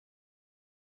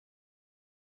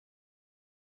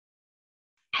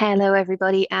Hello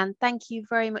everybody, and thank you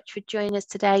very much for joining us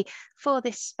today for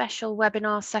this special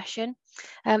webinar session.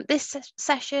 This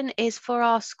session is for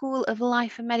our School of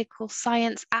Life and Medical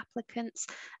Science applicants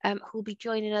who will be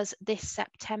joining us this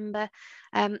September.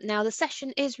 Now the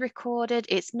session is recorded,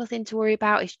 it's nothing to worry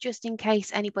about, it's just in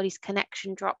case anybody's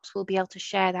connection drops, we'll be able to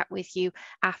share that with you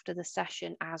after the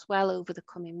session as well over the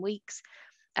coming weeks.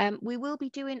 We will be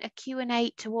doing a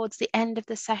Q&A towards the end of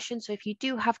the session, so if you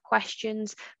do have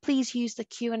questions, please use the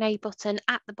Q&A button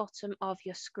at the bottom of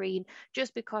your screen,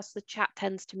 just because the chat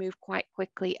tends to move quite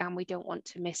quickly and we don't want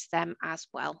to miss them as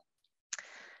well.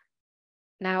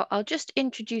 Now, I'll just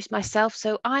introduce myself.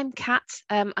 So I'm Kat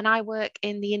and I work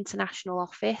in the international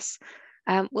office.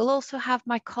 We'll also have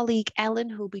my colleague Ellen,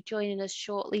 who will be joining us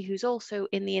shortly, who's also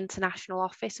in the international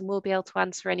office, and we'll be able to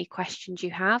answer any questions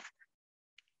you have.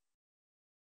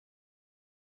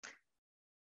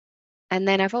 And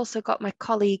then I've also got my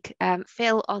colleague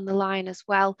Phil on the line as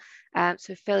well.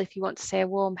 So Phil, if you want to say a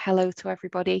warm hello to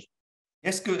everybody.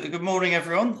 Yes, good morning,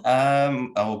 everyone.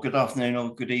 Or good afternoon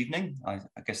or good evening. I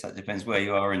guess that depends where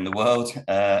you are in the world.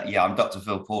 Yeah, I'm Dr.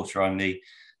 Phil Porter. I'm the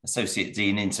Associate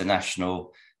Dean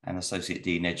International and Associate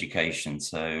Dean Education.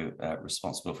 So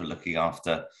responsible for looking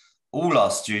after all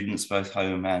our students, both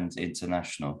home and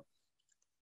international.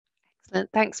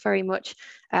 Excellent, thanks very much.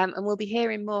 And we'll be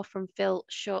hearing more from Phil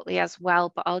shortly as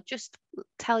well, but I'll just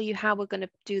tell you how we're going to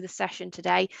do the session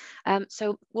today.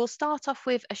 So we'll start off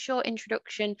with a short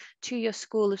introduction to your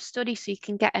School of Study so you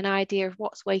can get an idea of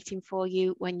what's waiting for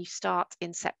you when you start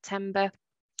in September.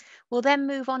 We'll then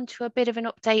move on to a bit of an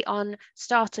update on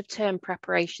start of term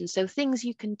preparation. So things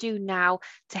you can do now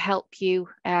to help you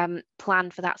plan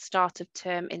for that start of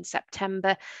term in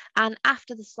September. And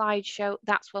after the slideshow,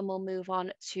 that's when we'll move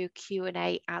on to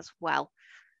Q&A as well.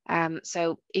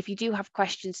 So if you do have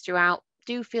questions throughout,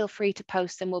 do feel free to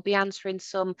post them. We'll be answering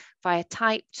some via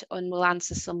typed and we'll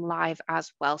answer some live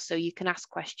as well. So you can ask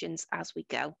questions as we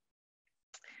go.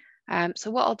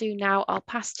 So what I'll do now, I'll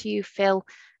pass to you, Phil,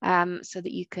 so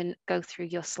that you can go through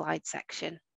your slide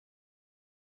section.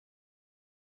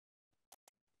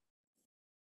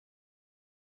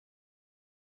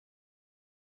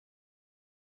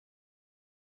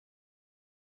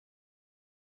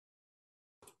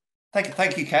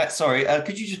 Thank you, Kat. Sorry,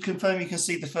 could you just confirm you can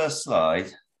see the first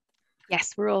slide?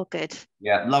 Yes, we're all good.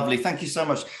 Yeah, lovely. Thank you so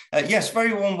much. Yes,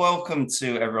 very warm welcome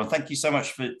to everyone. Thank you so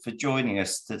much for joining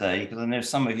us today, because I know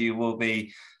some of you will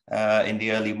be in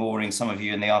the early morning, some of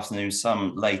you in the afternoon,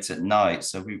 some late at night.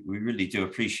 So we really do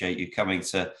appreciate you coming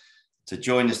to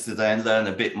join us today and learn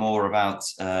a bit more about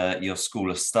your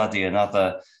School of Study and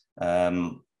other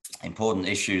important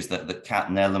issues that Kat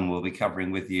and Ellen will be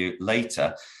covering with you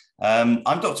later. I'm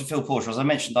Dr. Phil Porter. As I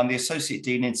mentioned, I'm the Associate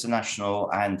Dean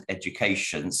International and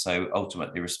Education, so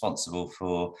ultimately responsible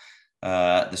for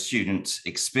the student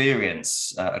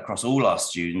experience across all our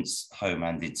students, home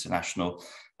and international.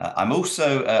 I'm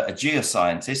also a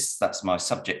geoscientist. That's my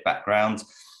subject background.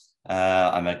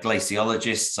 I'm a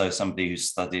glaciologist, so somebody who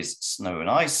studies snow and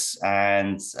ice,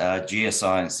 and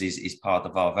geoscience is part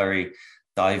of our very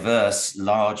diverse,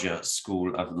 larger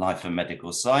School of Life and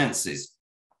Medical Sciences.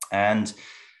 And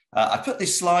I put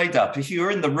this slide up. If you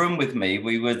were in the room with me,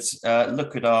 we would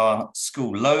look at our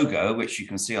school logo, which you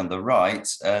can see on the right,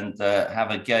 and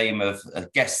have a game of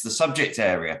guess the subject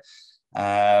area.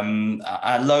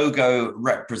 Our logo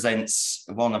represents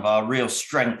one of our real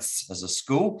strengths as a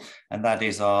school, and that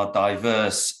is our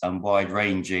diverse and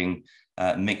wide-ranging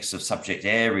mix of subject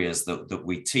areas that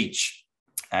we teach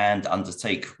and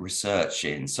undertake research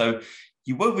in. So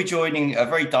you will be joining a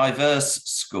very diverse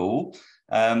school.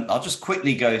 I'll just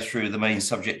quickly go through the main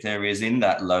subject areas in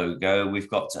that logo. We've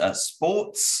got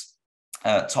sports,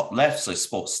 top left, so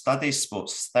sports studies,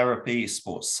 sports therapy,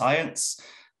 sports science.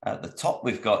 At the top,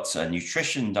 we've got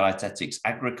nutrition, dietetics,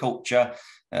 agriculture.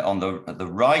 On the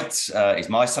right is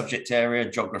my subject area,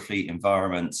 geography,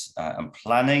 environment, and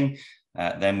planning.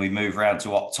 Then we move around to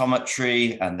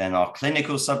optometry, and then our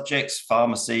clinical subjects,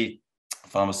 pharmacy,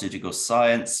 pharmaceutical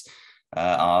science,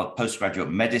 our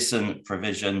postgraduate medicine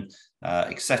provision,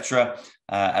 etc.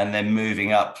 And then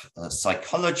moving up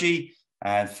psychology,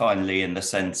 and finally in the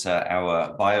center,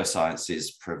 our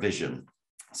biosciences provision.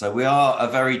 So we are a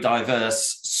very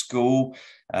diverse school.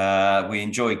 We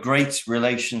enjoy great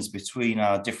relations between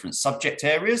our different subject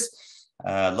areas,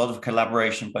 a lot of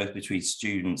collaboration both between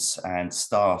students and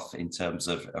staff in terms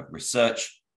of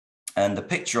research. And the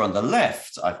picture on the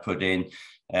left I've put in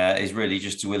is really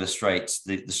just to illustrate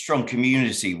the strong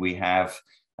community we have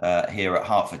here at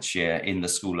Hertfordshire in the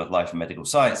School of Life and Medical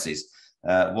Sciences.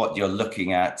 What you're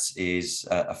looking at is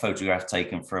a photograph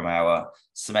taken from our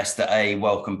Semester A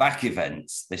Welcome Back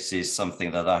event. This is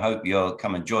something that I hope you'll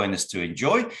come and join us to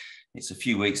enjoy. It's a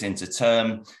few weeks into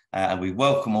term, and we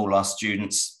welcome all our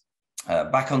students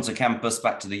back onto campus,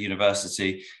 back to the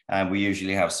university, and we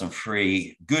usually have some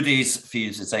free goodies for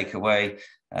you to take away,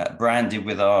 branded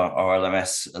with our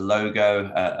LMS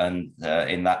logo, and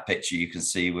in that picture you can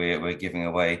see we're giving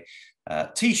away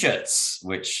T-shirts,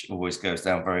 which always goes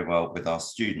down very well with our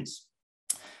students.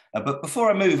 But before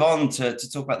I move on to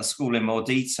talk about the school in more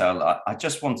detail, I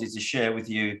just wanted to share with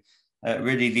you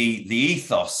really the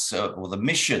ethos or the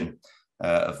mission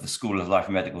of the School of Life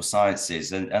and Medical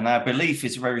Sciences. And our belief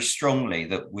is very strongly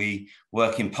that we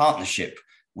work in partnership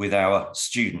with our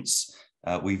students.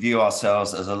 We view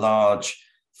ourselves as a large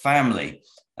family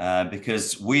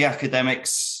because we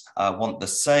academics want the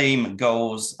same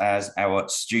goals as our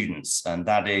students, and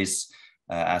that is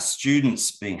our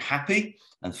students being happy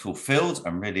and fulfilled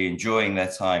and really enjoying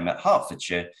their time at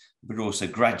Hertfordshire, but also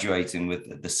graduating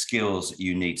with the skills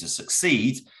you need to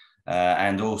succeed,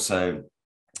 and also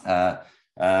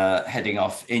heading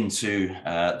off into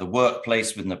the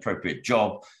workplace with an appropriate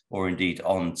job, or indeed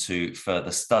on to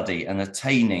further study and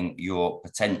attaining your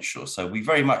potential. So we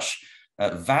very much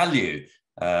value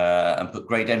and put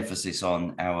great emphasis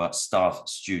on our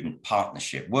staff-student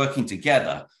partnership, working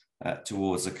together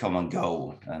towards a common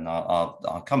goal. And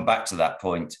I'll come back to that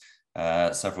point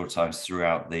several times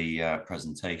throughout the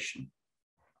presentation.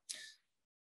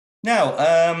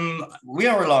 Now, we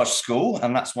are a large school,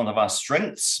 and that's one of our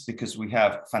strengths because we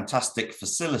have fantastic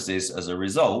facilities as a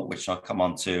result, which I'll come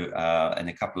on to in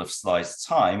a couple of slides'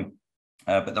 time.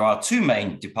 But there are two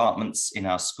main departments in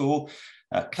our school: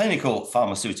 clinical,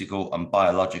 pharmaceutical and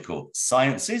biological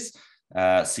sciences,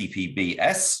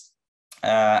 CPBS,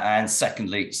 and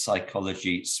secondly,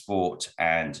 psychology, sport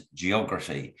and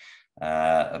geography,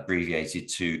 abbreviated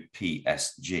to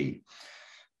PSG.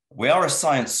 We are a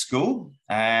science school,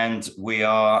 and we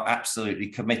are absolutely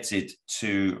committed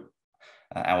to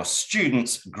our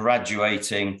students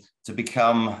graduating to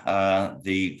become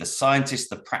the scientists,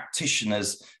 the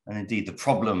practitioners, and indeed the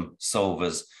problem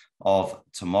solvers of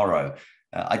tomorrow.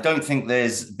 I don't think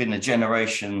there's been a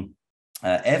generation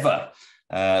ever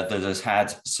that has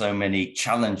had so many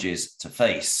challenges to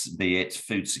face, be it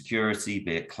food security,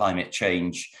 be it climate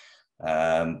change,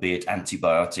 be it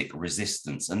antibiotic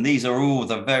resistance. And these are all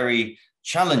the very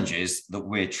challenges that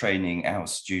we're training our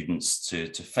students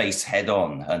to face head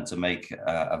on and to make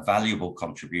a valuable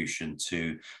contribution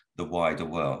to the wider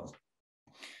world.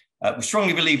 We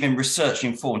strongly believe in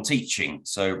research-informed teaching,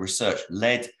 so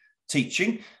research-led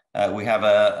teaching. We have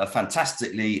a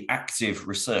fantastically active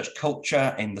research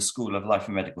culture in the School of Life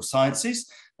and Medical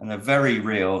Sciences, and a very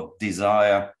real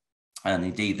desire, and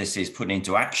indeed this is put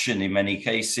into action in many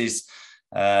cases,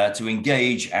 to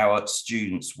engage our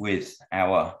students with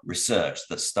our research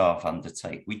that staff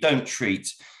undertake. We don't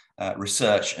treat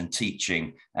research and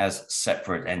teaching as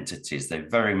separate entities. They're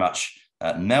very much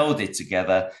melded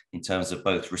together in terms of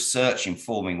both research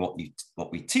informing what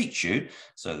we teach you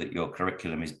so that your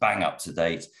curriculum is bang up to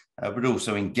date, but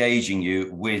also engaging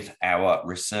you with our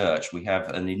research. We have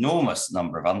an enormous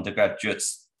number of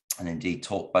undergraduates and indeed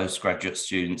postgraduate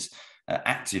students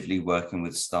actively working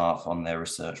with staff on their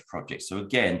research projects. So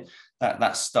again,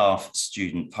 that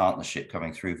staff-student partnership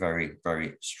coming through very,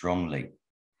 very strongly.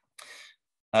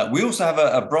 We also have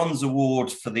a bronze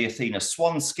award for the Athena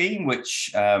Swan scheme,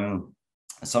 which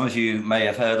some of you may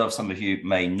have heard of, some of you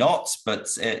may not, but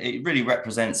it really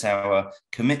represents our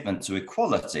commitment to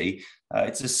equality.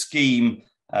 It's a scheme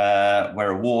where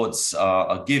awards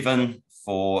are given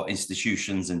for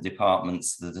institutions and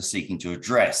departments that are seeking to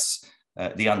address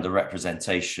the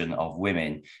underrepresentation of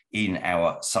women in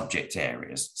our subject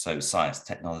areas, so science,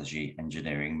 technology,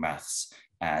 engineering, maths,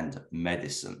 and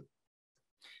medicine.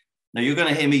 Now, you're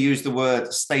going to hear me use the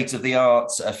word state of the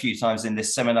art a few times in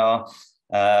this seminar,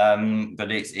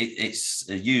 but it's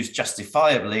used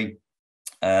justifiably,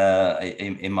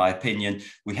 in my opinion.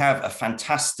 We have a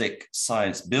fantastic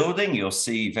science building. You'll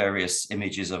see various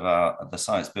images of the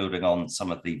science building on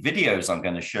some of the videos I'm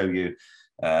going to show you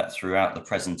throughout the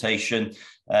presentation.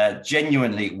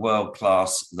 Genuinely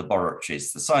world-class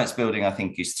laboratories. The science building, I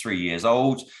think, is 3 years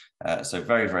old, so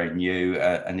very, very new,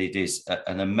 and it is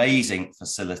an amazing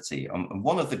facility. And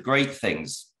one of the great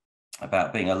things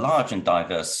about being a large and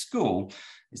diverse school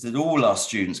is that all our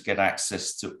students get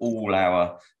access to all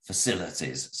our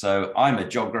facilities. So I'm a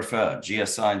geographer, a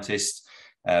geoscientist,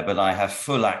 but I have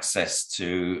full access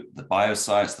to the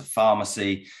bioscience, the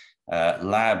pharmacy,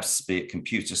 labs, be it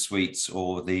computer suites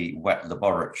or the wet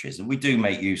laboratories. And we do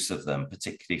make use of them,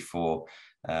 particularly for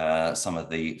some of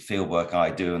the fieldwork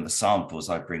I do and the samples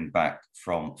I bring back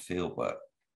from fieldwork.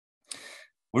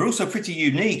 We're also pretty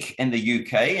unique in the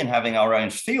UK in having our own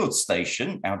field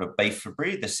station out of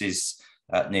Bayfordbury. This is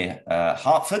near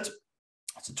Hertford.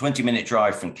 It's a 20-minute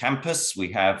drive from campus.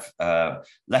 We have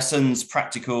lessons,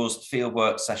 practicals,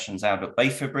 fieldwork sessions out at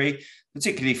Bayfordbury,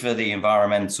 particularly for the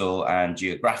environmental and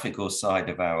geographical side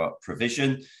of our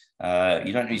provision.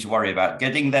 You don't need to worry about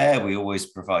getting there. We always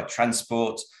provide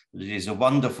transport. It is a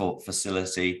wonderful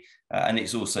facility, and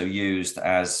it's also used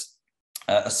as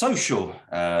a social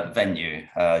venue,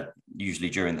 usually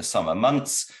during the summer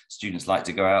months. Students like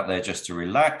to go out there just to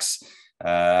relax.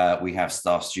 We have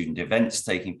staff-student events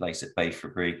taking place at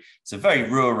Bayfordbury. It's a very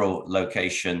rural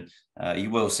location. You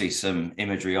will see some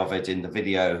imagery of it in the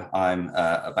video I'm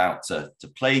about to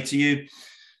play to you.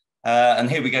 And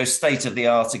here we go, state of the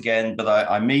art again, but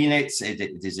I mean it.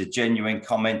 It is a genuine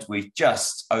comment. We've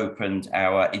just opened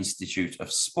our Institute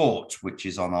of Sport, which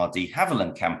is on our De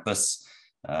Havilland campus.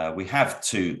 We have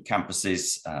 2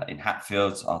 campuses in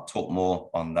Hatfield. I'll talk more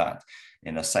on that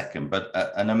in a second, but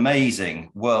an amazing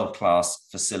world-class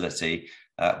facility,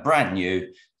 brand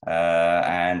new.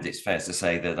 And it's fair to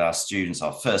say that our students,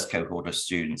 our first cohort of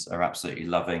students, are absolutely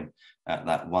loving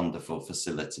that wonderful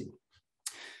facility.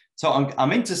 So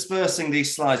I'm interspersing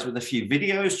these slides with a few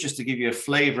videos just to give you a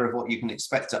flavour of what you can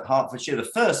expect at Hertfordshire. The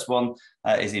first one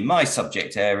is in my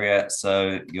subject area,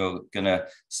 so you're going to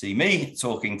see me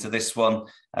talking to this one,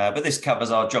 but this covers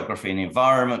our geography and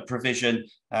environment provision,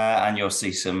 and you'll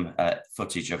see some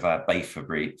footage of our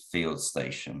Bayfordbury field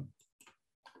station.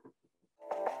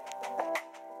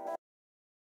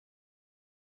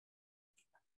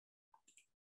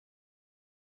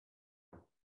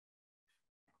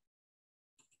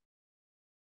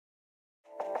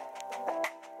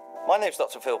 My name's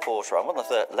Dr. Phil Porter. I'm one of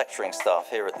the lecturing staff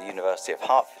here at the University of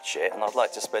Hertfordshire, and I'd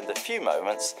like to spend a few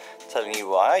moments telling you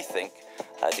why I think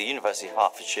the University of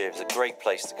Hertfordshire is a great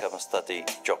place to come and study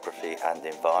geography and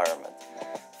environment.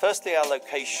 Firstly, our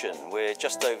location. We're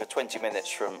just over 20 minutes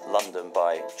from London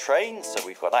by train, so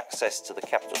we've got access to the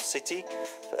capital city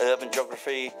for urban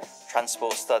geography,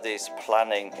 transport studies,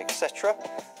 planning, etc.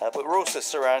 But we're also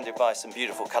surrounded by some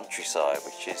beautiful countryside,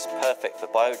 which is perfect for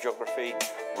biogeography,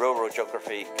 rural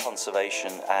geography,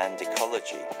 conservation and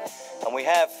ecology. And we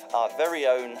have our very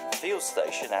own field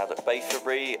station out at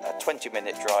Bayfordbury, a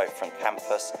 20-minute drive from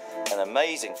campus, an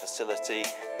amazing facility.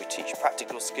 We teach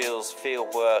practical skills,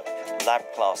 field work, lab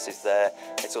classes there.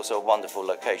 It's also a wonderful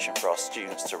location for our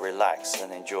students to relax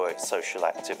and enjoy social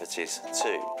activities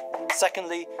too.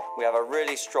 Secondly, we have a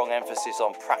really strong emphasis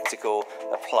on practical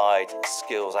applied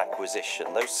skills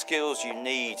acquisition. Those skills you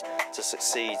need to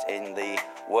succeed in the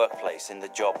workplace, in the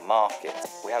job market.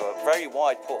 We have a very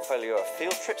wide portfolio of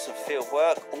field trips and field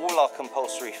work. All our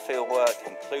compulsory field work,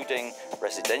 including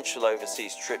residential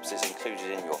overseas trips, is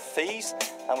included in your fees.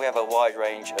 And we have a wide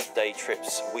range of day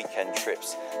trips, weekend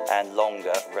trips, and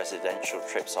longer residential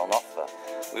trips on offer.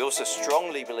 We also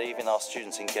strongly believe in our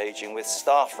students engaging with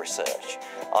staff research.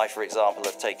 I, for example,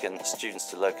 have taken students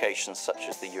to locations such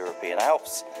as the European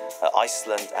Alps,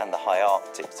 Iceland and the High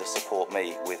Arctic to support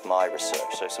me with my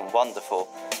research. So some wonderful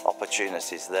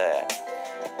opportunities there.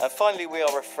 And finally, we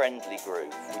are a friendly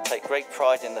group. We take great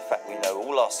pride in the fact we know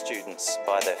all our students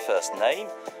by their first name.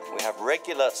 We have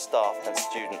regular staff and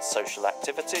student social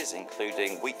activities,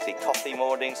 including weekly coffee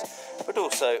mornings, but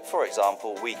also, for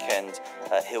example, weekend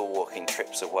hill walking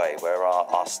trips away, where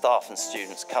our staff and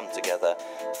students come together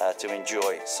to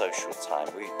enjoy social time.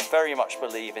 We very much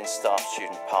believe in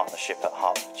staff-student partnership at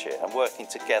Hertfordshire and working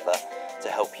together to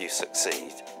help you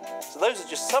succeed. So those are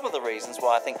just some of the reasons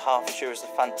why I think Hertfordshire is a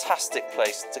fantastic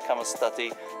place to come and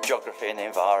study geography and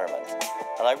environment.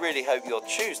 And I really hope you'll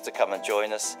choose to come and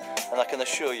join us, and I can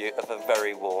assure you of a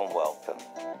very warm welcome.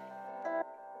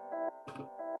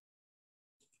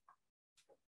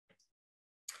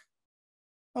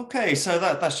 Okay, so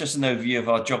that's just an overview of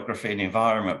our geography and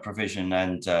environment provision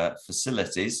and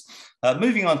facilities.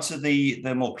 Moving on to the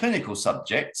more clinical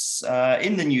subjects,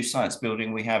 in the new science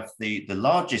building, we have the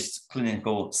largest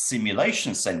clinical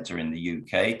simulation centre in the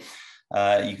UK.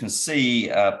 You can see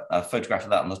a photograph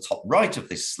of that on the top right of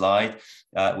this slide.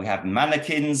 We have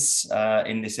mannequins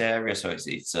in this area, so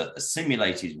it's a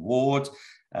simulated ward.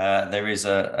 There is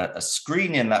a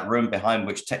screen in that room behind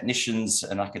which technicians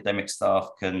and academic staff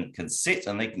can sit,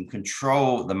 and they can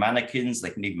control the mannequins.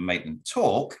 They can even make them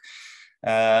talk.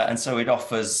 And so it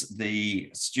offers the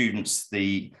students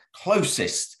the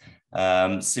closest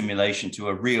simulation to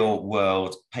a real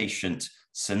world patient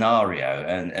scenario,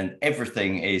 and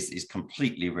everything is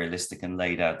completely realistic and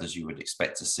laid out as you would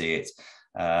expect to see it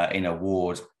in a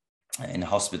ward in a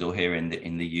hospital here in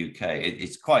the UK.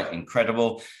 It's quite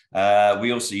incredible.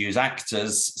 We also use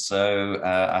actors, so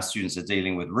our students are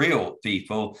dealing with real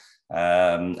people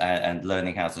and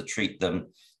learning how to treat them,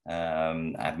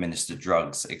 administer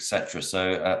drugs, etc.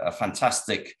 So a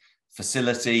fantastic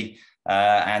facility.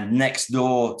 And next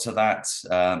door to that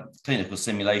clinical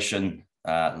simulation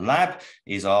lab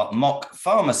is our mock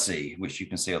pharmacy, which you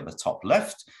can see on the top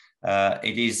left.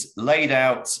 It is laid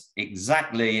out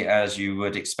exactly as you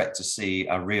would expect to see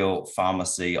a real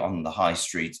pharmacy on the high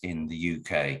street in the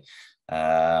UK.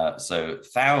 So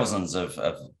thousands of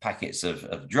packets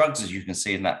of drugs, as you can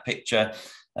see in that picture,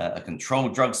 a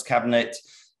controlled drugs cabinet,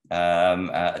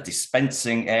 a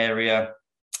dispensing area,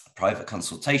 private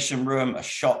consultation room, a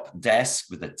shop desk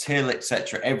with a till,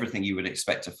 etc. Everything you would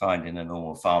expect to find in a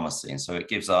normal pharmacy. And so it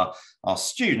gives our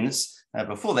students,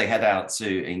 before they head out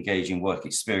to engage in work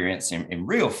experience in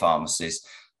real pharmacies,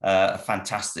 a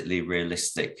fantastically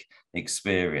realistic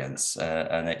experience.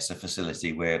 And it's a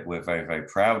facility we're very, very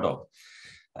proud of.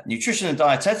 Nutrition and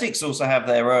dietetics also have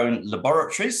their own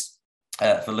laboratories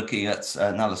for looking at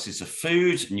analysis of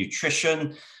food,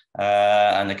 nutrition,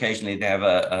 and occasionally they have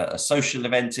a social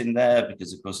event in there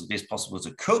because, of course, it is possible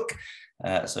to cook.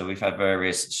 So we've had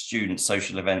various student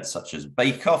social events such as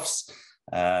bake-offs.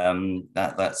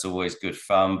 That's always good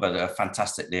fun, but a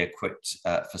fantastically equipped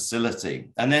facility.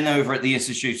 And then over at the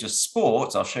Institute of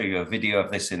Sport, I'll show you a video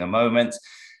of this in a moment.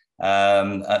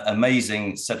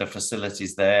 Amazing set of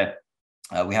facilities there.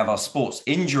 We have our sports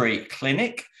injury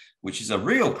clinic, which is a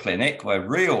real clinic where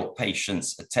real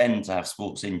patients attend to have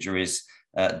sports injuries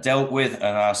dealt with,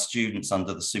 and our students,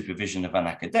 under the supervision of an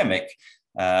academic,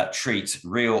 treat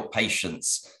real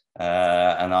patients.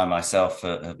 And I myself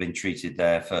have been treated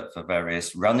there for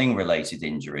various running related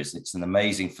injuries. It's an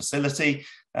amazing facility,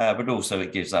 but also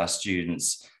it gives our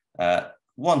students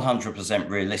 100%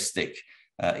 realistic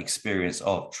experience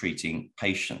of treating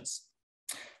patients.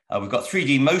 We've got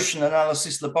 3D motion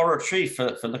analysis laboratory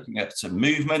for looking at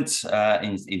movement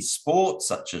in sport,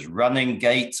 such as running,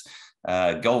 gait,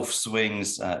 golf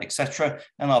swings, etc.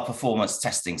 And our performance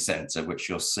testing center, which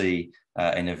you'll see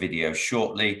in a video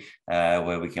shortly,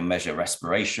 where we can measure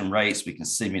respiration rates, we can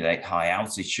simulate high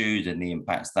altitude and the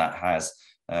impacts that has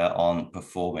on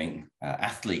performing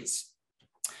athletes.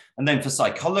 And then for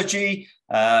psychology,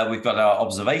 we've got our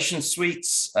observation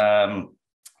suites,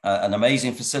 an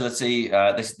amazing facility.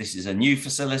 This is a new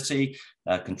facility,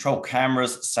 control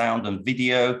cameras, sound and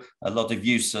video, a lot of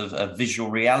use of visual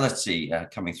reality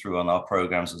coming through on our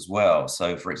programs as well.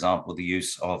 So, for example, the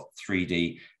use of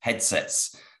 3D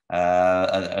headsets,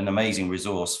 an amazing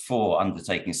resource for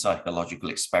undertaking psychological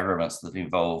experiments that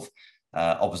involve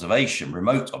observation,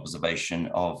 remote observation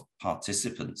of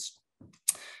participants.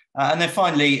 And then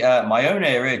finally, my own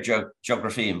area,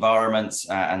 geography, environment,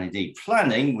 and indeed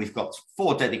planning. We've got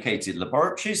 4 dedicated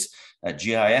laboratories, a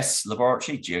GIS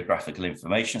laboratory, Geographical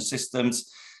Information Systems.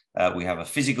 We have a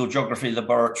physical geography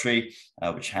laboratory,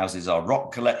 which houses our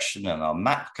rock collection and our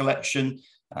map collection.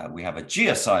 We have a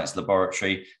geoscience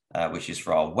laboratory, which is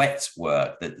for our wet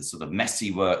work, the sort of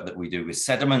messy work that we do with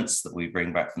sediments that we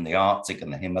bring back from the Arctic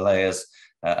and the Himalayas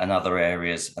and other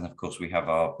areas. And of course, we have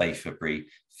our Bay-Fabry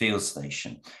field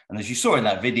station. And as you saw in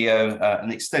that video,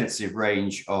 an extensive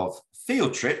range of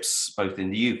field trips, both in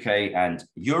the UK and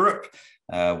Europe,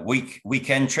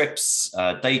 weekend trips,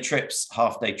 day trips,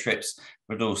 half-day trips,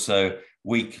 but also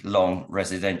week-long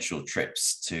residential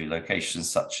trips to locations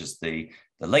such as the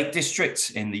Lake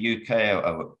District in the UK,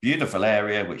 a beautiful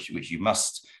area which you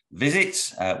must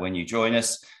visit when you join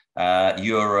us,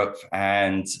 Europe,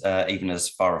 and even as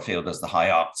far afield as the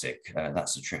high Arctic.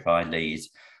 That's a trip I lead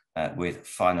with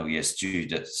final year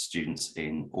students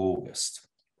in August.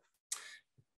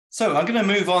 So I'm going to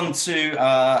move on to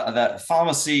the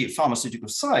pharmaceutical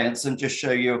science, and just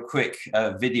show you a quick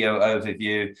video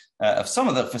overview of some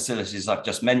of the facilities I've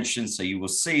just mentioned. So you will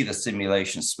see the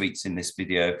simulation suites in this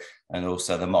video, and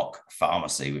also the mock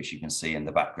pharmacy, which you can see in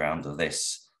the background of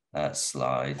this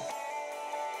slide.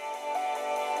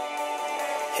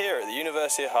 Here at the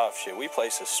University of Hertfordshire, we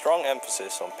place a strong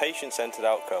emphasis on patient-centred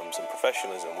outcomes and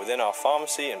professionalism within our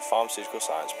pharmacy and pharmaceutical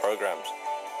science programmes.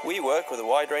 We work with a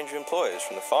wide range of employers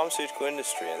from the pharmaceutical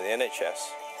industry and the NHS,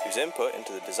 whose input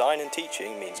into the design and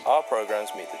teaching means our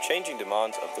programmes meet the changing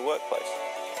demands of the workplace.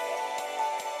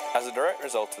 As a direct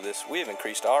result of this, we have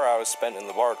increased our hours spent in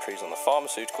laboratories on the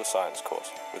pharmaceutical science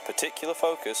course, with particular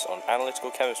focus on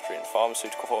analytical chemistry and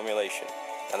pharmaceutical formulation,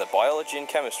 and the biology and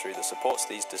chemistry that supports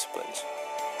these disciplines.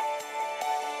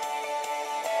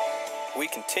 We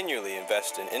continually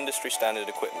invest in industry-standard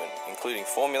equipment, including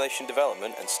formulation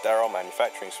development and sterile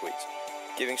manufacturing suites.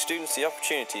 giving students the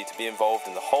opportunity to be involved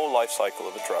in the whole life cycle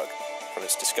of a drug, from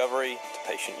its discovery to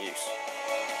patient use.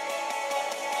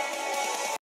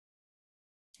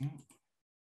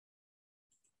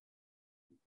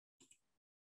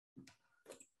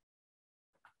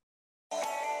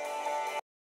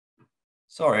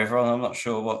 Sorry, everyone, I'm not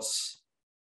sure what's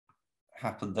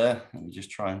happened there. Let me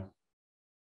just try and...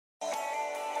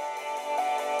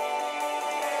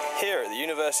 Here at the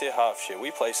University of Hertfordshire,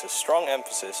 we place a strong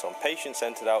emphasis on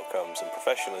patient-centred outcomes and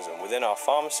professionalism within our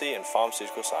pharmacy and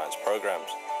pharmaceutical science programmes.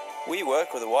 We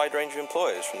work with a wide range of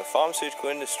employers from the pharmaceutical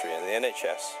industry and the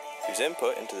NHS, whose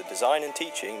input into the design and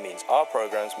teaching means our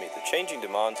programmes meet the changing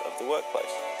demands of the workplace.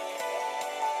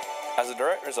 As a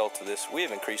direct result of this, we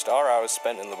have increased our hours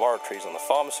spent in laboratories on the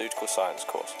pharmaceutical science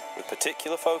course, with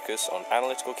particular focus on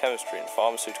analytical chemistry and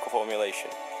pharmaceutical formulation,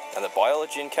 and the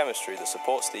biology and chemistry that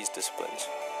supports these disciplines.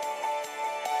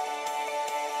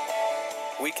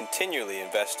 We continually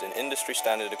invest in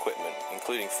industry-standard equipment,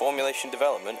 including formulation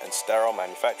development and sterile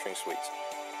manufacturing suites,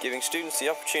 giving students the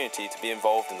opportunity to be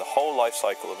involved in the whole life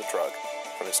cycle of a drug,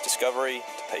 from its discovery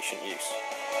to patient use.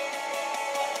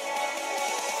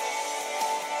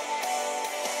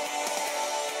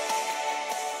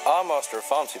 Our Master of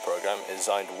Pharmacy programme is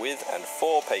designed with and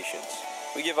for patients.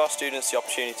 We give our students the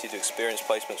opportunity to experience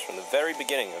placements from the very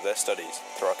beginning of their studies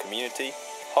through our community,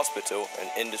 hospital and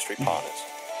industry partners.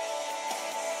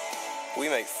 We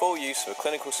make full use of a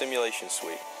clinical simulation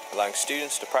suite, allowing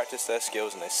students to practice their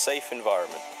skills in a safe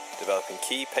environment, developing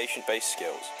key patient-based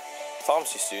skills.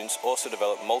 Pharmacy students also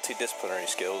develop multidisciplinary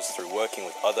skills through working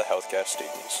with other healthcare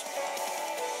students.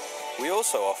 We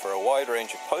also offer a wide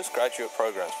range of postgraduate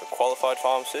programs for qualified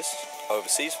pharmacists,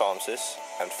 overseas pharmacists,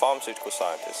 and pharmaceutical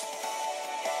scientists.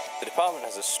 The department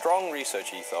has a strong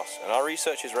research ethos, and our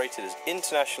research is rated as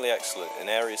internationally excellent in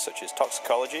areas such as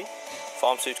toxicology,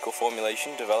 pharmaceutical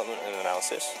formulation, development and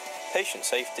analysis, patient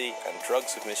safety, and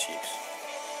drugs of misuse.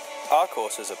 Our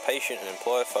courses are patient and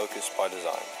employer focused by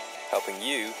design, helping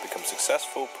you become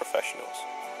successful professionals.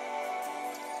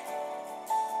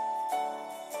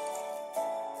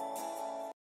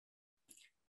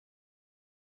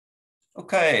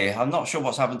 Okay, I'm not sure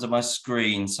what's happened to my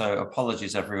screen, so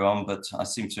apologies everyone, but I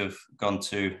seem to have gone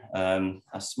to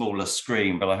a smaller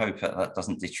screen, but I hope that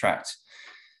doesn't detract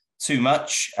too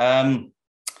much.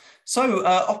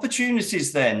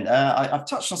 Opportunities then. I've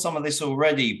touched on some of this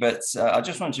already, but I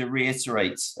just want to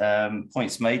reiterate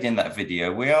points made in that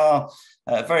video. We are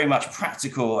very much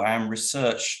practical and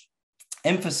research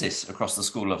emphasis across the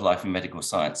School of Life and Medical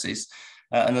Sciences.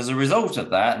 And as a result of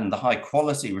that and the high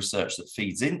quality research that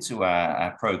feeds into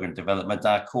our program development,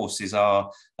 our courses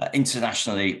are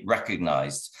internationally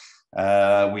recognized.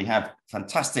 We have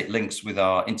fantastic links with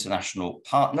our international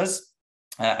partners.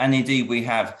 And indeed, we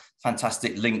have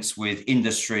fantastic links with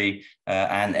industry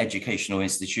and educational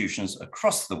institutions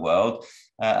across the world.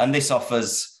 And this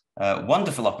offers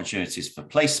wonderful opportunities for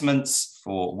placements,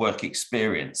 for work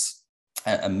experience.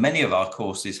 And many of our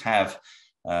courses have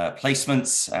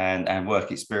placements and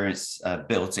work experience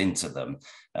built into them.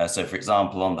 So, for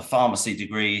example, on the pharmacy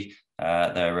degree,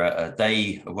 there are a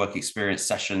day of work experience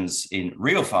sessions in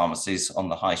real pharmacies on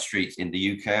the high street in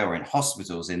the UK or in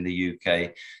hospitals in the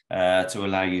UK to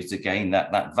allow you to gain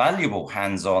that valuable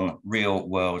hands-on real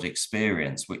world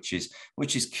experience, which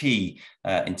is key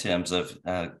in terms of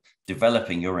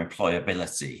developing your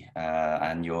employability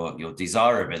and your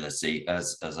desirability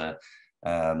as a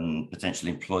potential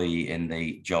employee in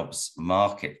the jobs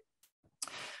market.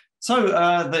 So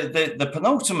the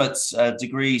penultimate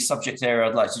degree subject area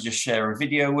I'd like to just share a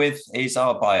video with is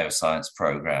our bioscience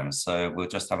program. So we'll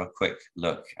just have a quick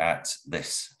look at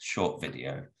this short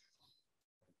video.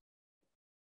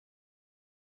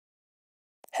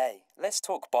 Hey, let's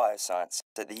talk bioscience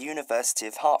at the University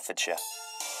of Hertfordshire.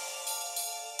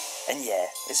 And yeah,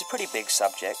 it's a pretty big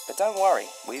subject, but don't worry,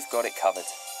 we've got it covered.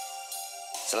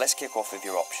 So let's kick off with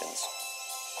your options.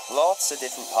 Lots of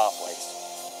different pathways.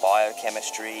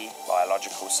 Biochemistry,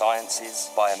 biological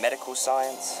sciences, biomedical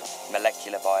science,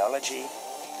 molecular biology,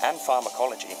 and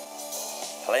pharmacology.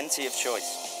 Plenty of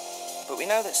choice. But we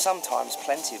know that sometimes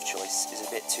plenty of choice is a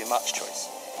bit too much choice.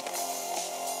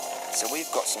 So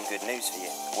we've got some good news for you.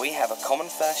 We have a common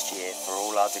first year for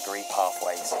all our degree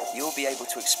pathways. You'll be able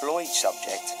to explore each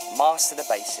subject, master the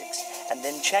basics, and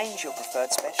then change your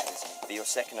preferred specialism for your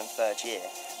second and third year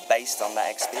based on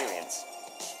that experience.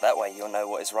 That way you'll know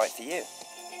what is right for you.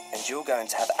 And you're going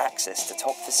to have access to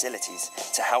top facilities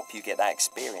to help you get that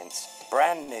experience.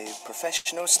 Brand new,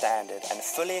 professional standard and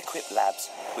fully equipped labs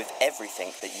with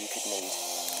everything that you could need.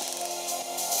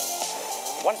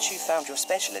 Once you've found your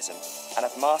specialism and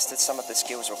have mastered some of the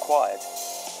skills required,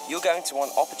 you're going to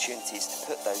want opportunities to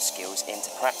put those skills into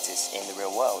practice in the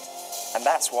real world. And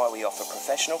that's why we offer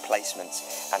professional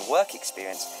placements and work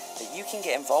experience that you can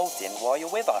get involved in while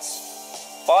you're with us.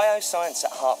 Bioscience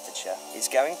at Hertfordshire is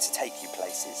going to take you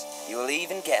places. You will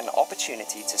even get an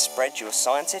opportunity to spread your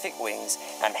scientific wings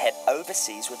and head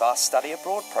overseas with our study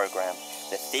abroad programme.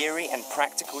 The theory and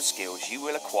practical skills you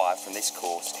will acquire from this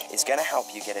course is going to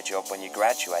help you get a job when you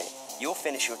graduate. You'll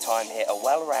finish your time here a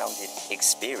well-rounded,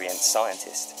 experienced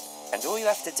scientist. And all you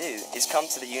have to do is come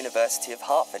to the University of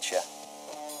Hertfordshire.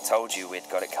 Told you we'd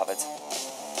got it covered.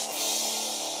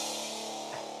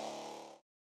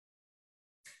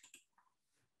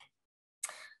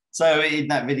 So in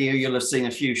that video, you'll have seen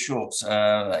a few short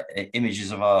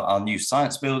images of our new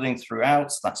science building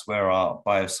throughout. That's where our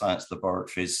bioscience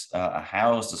laboratories are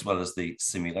housed, as well as the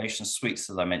simulation suites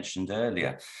that I mentioned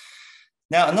earlier.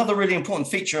 Now, another really important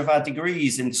feature of our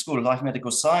degrees in the School of Life and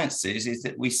Medical Sciences is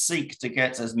that we seek to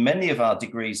get as many of our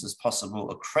degrees as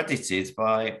possible accredited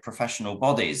by professional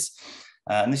bodies.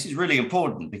 And this is really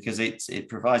important because it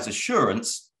provides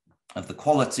assurance of the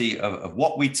quality of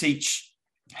what we teach,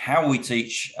 how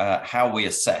we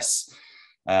assess,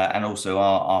 and also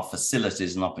our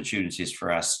facilities and opportunities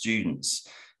for our students.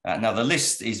 Now, the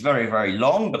list is very, very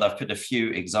long, but I've put a few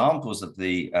examples of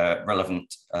the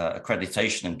relevant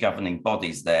accreditation and governing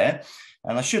bodies there.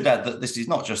 And I should add that this is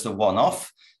not just a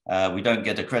one-off. We don't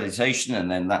get accreditation and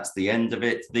then that's the end of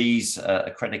it. These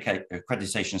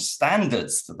accreditation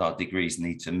standards that our degrees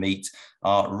need to meet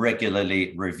are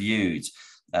regularly reviewed.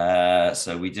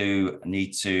 So we do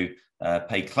need to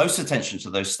pay close attention to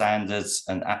those standards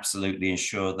and absolutely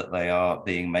ensure that they are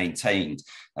being maintained.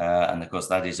 And of course,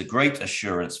 that is a great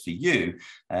assurance for you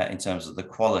in terms of the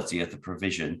quality of the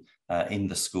provision in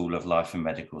the School of Life and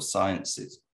Medical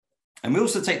Sciences. And we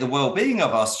also take the well-being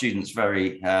of our students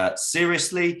very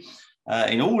seriously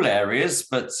in all areas,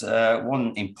 but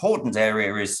one important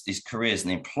area is careers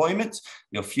and employment,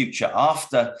 your future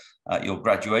after your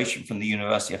graduation from the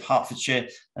University of Hertfordshire.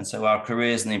 And so our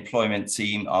careers and employment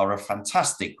team are a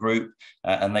fantastic group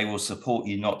and they will support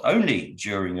you not only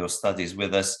during your studies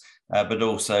with us, but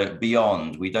also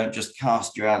beyond. We don't just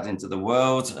cast you out into the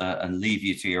world and leave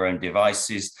you to your own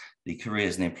devices. The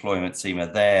careers and employment team are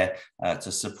there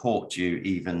to support you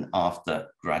even after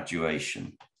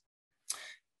graduation.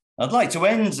 I'd like to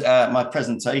end my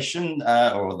presentation,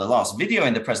 or the last video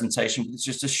in the presentation, with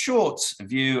just a short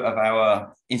view of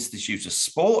our Institute of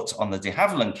Sport on the de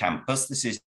Havilland campus. This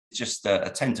is just a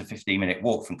 10 to 15 minute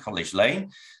walk from College Lane,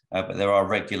 but there are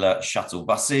regular shuttle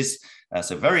buses,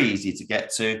 so very easy to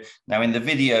get to. Now in the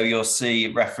video, you'll see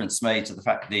reference made to the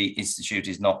fact the Institute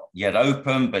is not yet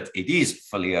open, but it is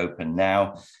fully open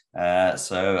now.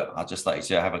 So I'd just like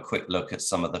you to have a quick look at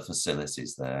some of the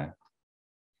facilities there.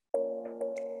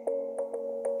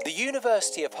 The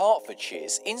University of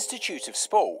Hertfordshire's Institute of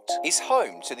Sport is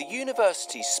home to the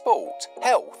university's Sport,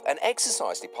 Health and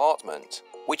Exercise Department,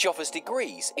 which offers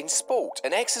degrees in Sport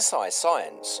and Exercise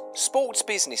Science, Sports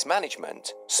Business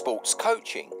Management, Sports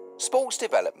Coaching, Sports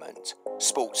Development,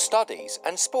 Sports Studies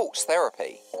and Sports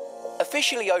Therapy.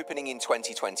 Officially opening in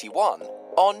 2021,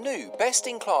 our new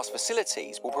best-in-class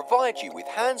facilities will provide you with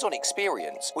hands-on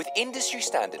experience with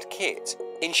industry-standard kit,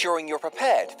 ensuring you're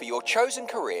prepared for your chosen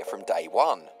career from day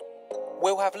one.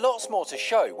 We'll have lots more to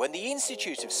show when the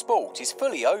Institute of Sport is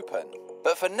fully open,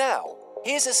 but for now,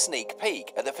 here's a sneak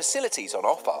peek at the facilities on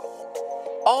offer.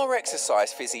 Our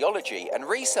exercise physiology and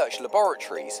research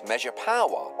laboratories measure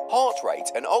power, heart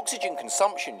rate and oxygen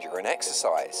consumption during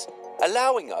exercise,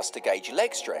 allowing us to gauge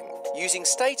leg strength using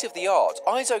state-of-the-art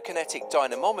isokinetic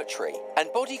dynamometry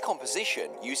and body composition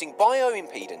using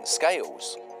bioimpedance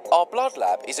scales. Our blood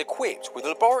lab is equipped with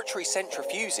laboratory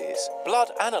centrifuges,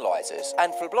 blood analyzers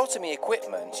and phlebotomy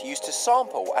equipment used to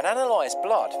sample and analyze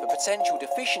blood for potential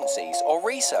deficiencies or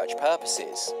research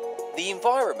purposes. The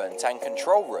environment and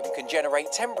control room can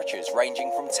generate temperatures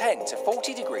ranging from 10 to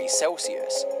 40 degrees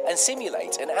Celsius and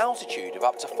simulate an altitude of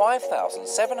up to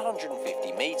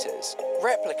 5,750 meters,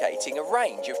 replicating a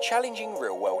range of challenging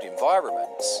real-world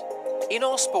environments. In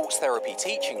our sports therapy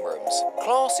teaching rooms,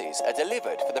 classes are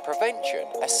delivered for the prevention,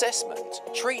 assessment,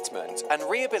 treatment and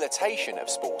rehabilitation of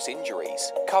sports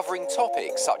injuries, covering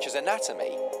topics such as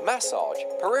anatomy, massage,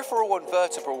 peripheral and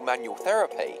vertebral manual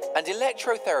therapy and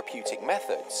electrotherapeutic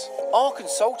methods. Our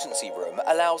consultancy room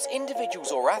allows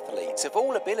individuals or athletes of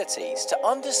all abilities to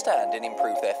understand and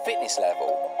improve their fitness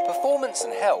level, performance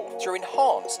and health through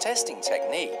enhanced testing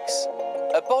techniques.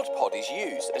 A bod pod is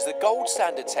used as the gold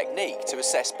standard technique to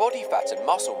assess body fat and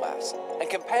muscle mass and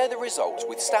compare the results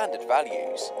with standard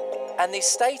values. And this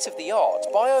state-of-the-art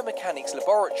biomechanics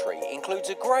laboratory includes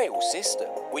a Grail system,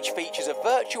 which features a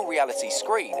virtual reality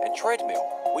screen and treadmill,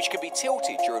 which can be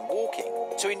tilted during walking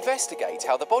to investigate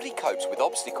how the body copes with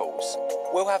obstacles.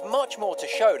 We'll have much more to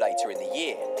show later in the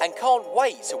year, and can't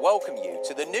wait to welcome you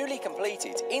to the newly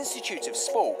completed Institute of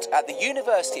Sport at the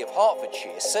University of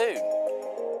Hertfordshire soon.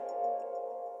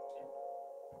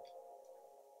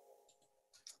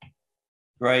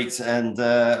 Great, and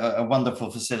a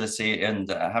wonderful facility, and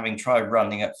having tried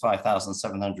running at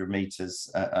 5,700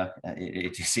 meters,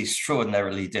 it is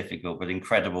extraordinarily difficult, but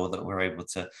incredible that we're able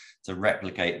to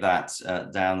replicate that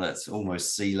down at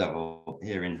almost sea level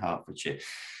here in Hertfordshire.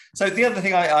 So the other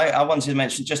thing I wanted to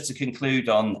mention, just to conclude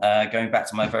on, going back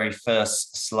to my very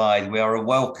first slide, we are a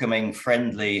welcoming,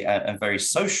 friendly, and very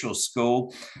social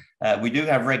school. We do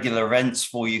have regular events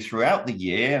for you throughout the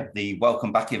year, the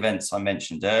welcome back events I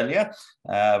mentioned earlier,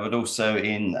 but also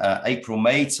in April,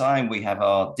 May time, we have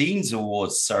our Dean's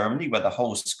Awards ceremony where the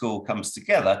whole school comes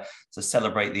together to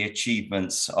celebrate the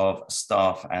achievements of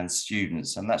staff and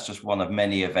students. And that's just one of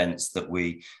many events that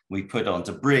we put on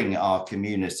to bring our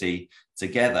community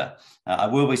together. I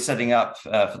will be setting up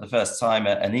for the first time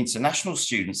an International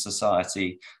Student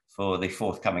Society for the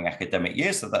forthcoming academic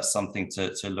year, so that's something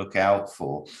to look out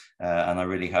for, and I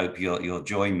really hope you'll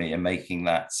join me in making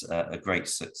that a great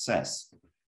success.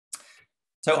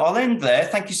 So I'll end there.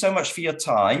 Thank you so much for your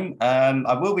time.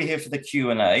 I will be here for the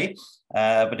Q&A,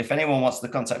 but if anyone wants to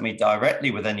contact me directly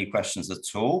with any questions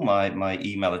at all, my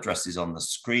email address is on the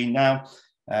screen now.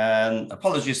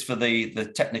 Apologies for the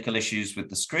technical issues with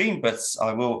the screen, but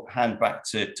I will hand back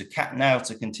to Kat now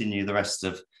to continue the rest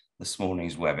of this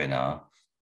morning's webinar.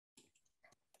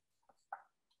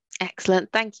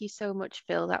 Excellent. Thank you so much,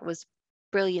 Phil. That was a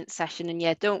brilliant session. And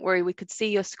yeah, don't worry, we could see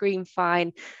your screen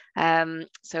fine.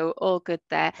 So all good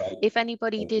there. Right. If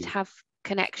anybody did have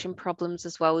connection problems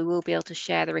as well, we will be able to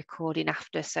share the recording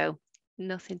after. So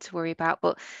nothing to worry about,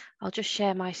 but I'll just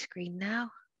share my screen now.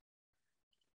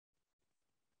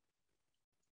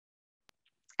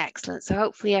 Excellent. So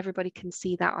hopefully everybody can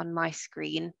see that on my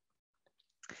screen.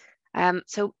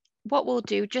 So what we'll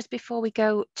do just before we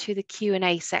go to the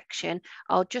Q&A section,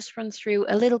 I'll just run through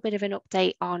a little bit of an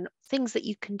update on things that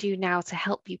you can do now to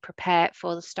help you prepare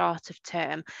for the start of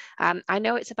term. I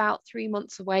know it's about 3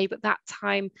 months away, but that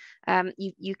time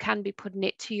you can be putting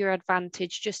it to your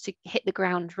advantage just to hit the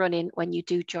ground running when you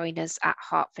do join us at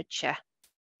Hertfordshire.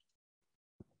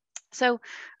 So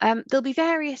there'll be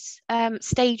various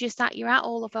stages that you're at,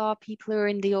 all of our people who are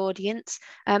in the audience.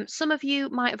 Some of you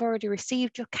might have already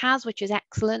received your CAS, which is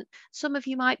excellent. Some of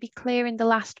you might be clearing the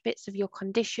last bits of your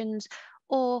conditions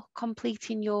or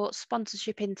completing your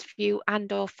sponsorship interview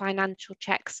and or financial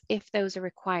checks if those are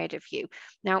required of you.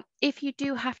 Now, if you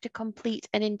do have to complete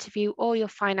an interview or your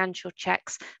financial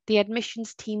checks, the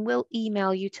admissions team will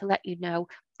email you to let you know,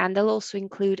 and they'll also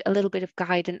include a little bit of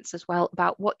guidance as well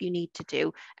about what you need to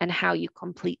do and how you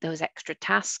complete those extra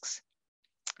tasks.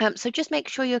 So just make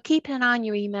sure you're keeping an eye on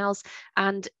your emails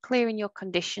and clearing your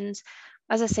conditions.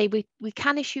 As I say, we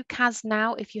can issue CAS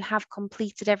now if you have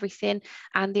completed everything,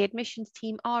 and the admissions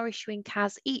team are issuing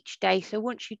CAS each day. So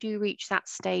once you do reach that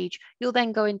stage, you'll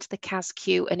then go into the CAS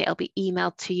queue and it'll be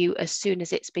emailed to you as soon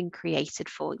as it's been created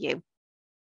for you.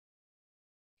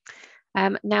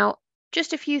 Now,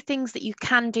 just a few things that you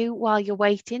can do while you're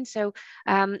waiting. So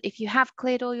if you have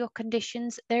cleared all your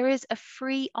conditions, there is a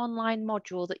free online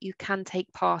module that you can take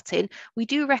part in. We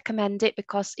do recommend it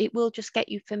because it will just get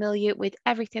you familiar with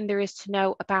everything there is to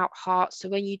know about Heart. So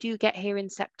when you do get here in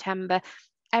September,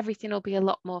 everything will be a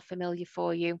lot more familiar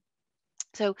for you.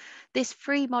 So this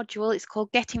free module is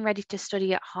called Getting Ready to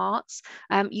Study at Hearts.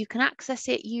 You can access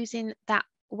it using that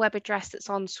web address that's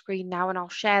on screen now, and I'll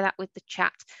share that with the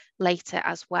chat later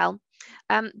as well.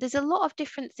 There's a lot of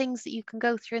different things that you can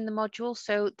go through in the module.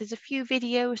 So there's a few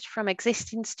videos from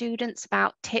existing students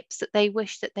about tips that they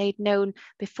wish that they'd known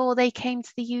before they came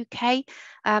to the UK.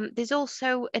 There's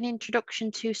also an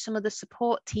introduction to some of the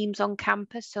support teams on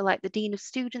campus. So like the Dean of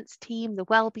Students team, the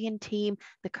Wellbeing team,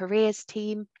 the Careers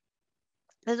team.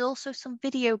 There's also some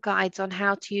video guides on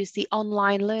how to use the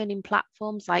online learning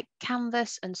platforms like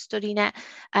Canvas and StudyNet,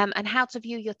 and how to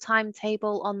view your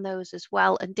timetable on those as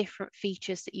well, and different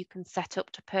features that you can set up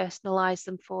to personalize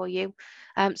them for you.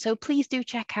 So please do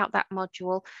check out that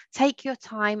module. Take your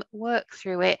time, work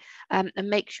through it, and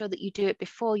make sure that you do it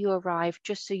before you arrive,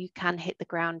 just so you can hit the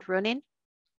ground running.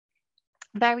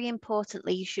 Very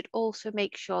importantly, you should also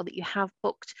make sure that you have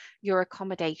booked your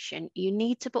accommodation. You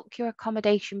need to book your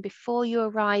accommodation before you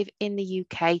arrive in the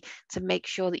UK to make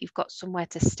sure that you've got somewhere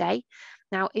to stay.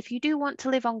 Now, if you do want to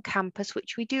live on campus,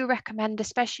 which we do recommend,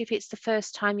 especially if it's the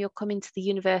first time you're coming to the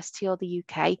university or the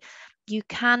UK, you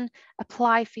can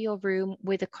apply for your room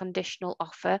with a conditional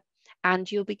offer,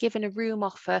 and you'll be given a room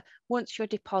offer once your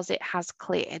deposit has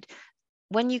cleared.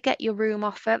 When you get your room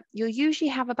offer, you'll usually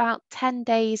have about 10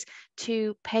 days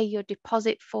to pay your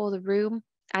deposit for the room,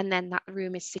 and then that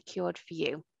room is secured for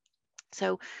you.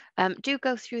 So do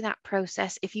go through that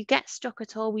process. If you get stuck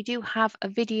at all, we do have a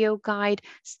video guide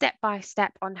step by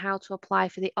step on how to apply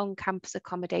for the on-campus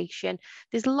accommodation.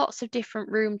 There's lots of different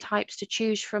room types to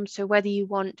choose from. So whether you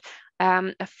want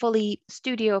a fully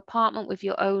studio apartment with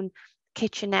your own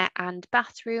kitchenette and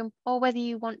bathroom, or whether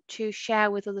you want to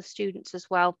share with other students as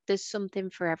well, there's something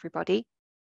for everybody.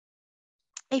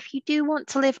 If you do want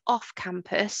to live off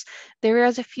campus, there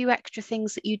is a few extra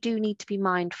things that you do need to be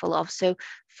mindful of. So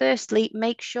firstly,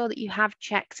 make sure that you have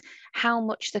checked how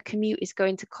much the commute is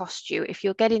going to cost you. If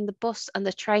you're getting the bus and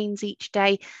the trains each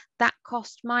day, that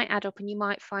cost might add up, and you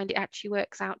might find it actually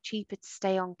works out cheaper to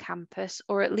stay on campus,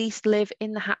 or at least live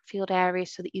in the Hatfield area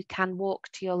so that you can walk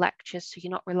to your lectures, so you're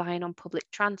not relying on public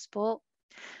transport.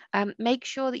 Make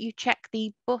sure that you check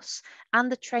the bus and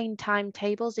the train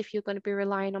timetables if you're going to be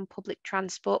relying on public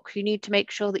transport, because you need to make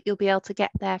sure that you'll be able to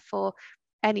get there for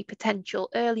any potential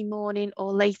early morning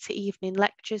or later evening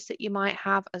lectures that you might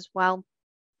have as well.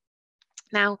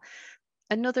 Now,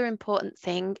 another important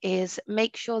thing is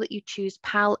make sure that you choose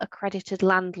PAL accredited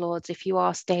landlords if you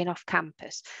are staying off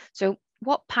campus. So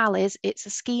what PAL is, it's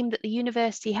a scheme that the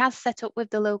university has set up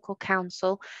with the local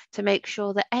council to make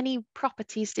sure that any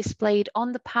properties displayed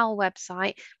on the PAL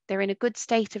website, they're in a good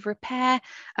state of repair.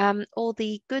 All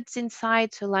the goods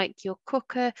inside, so like your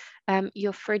cooker,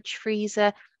 your fridge,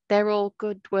 freezer, they're all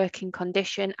good working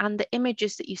condition, and the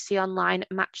images that you see online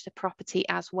match the property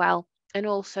as well. And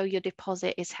also your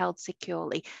deposit is held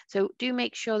securely. So do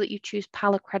make sure that you choose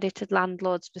PAL accredited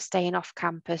landlords for staying off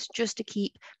campus, just to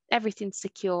keep everything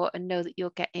secure and know that you're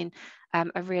getting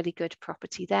a really good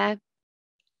property there.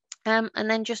 And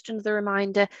then just another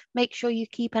reminder, make sure you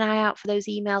keep an eye out for those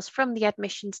emails from the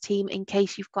admissions team in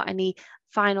case you've got any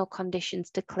final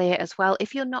conditions to clear as well.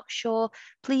 If you're not sure,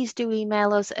 please do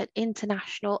email us at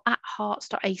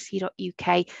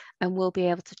international@hearts.ac.uk and we'll be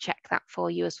able to check that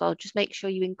for you as well. Just make sure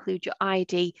you include your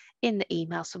ID in the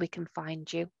email so we can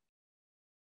find you.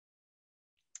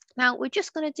 Now, we're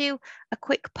just going to do a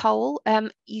quick poll.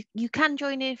 You can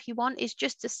join in if you want. It's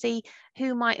just to see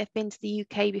who might have been to the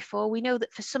UK before. We know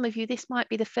that for some of you, this might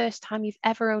be the first time you've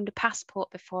ever owned a passport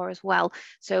before as well.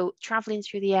 So travelling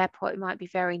through the airport, it might be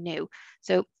very new.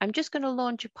 So I'm just going to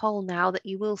launch a poll now that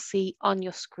you will see on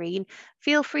your screen.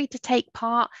 Feel free to take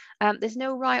part. There's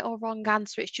no right or wrong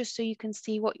answer. It's just so you can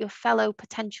see what your fellow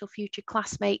potential future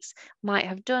classmates might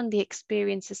have done, the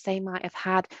experiences they might have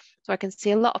had. So I can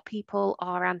see a lot of people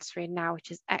are answering now, which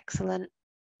is excellent.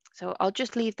 So I'll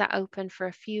just leave that open for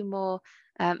a few more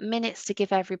minutes to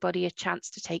give everybody a chance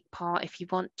to take part if you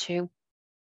want to.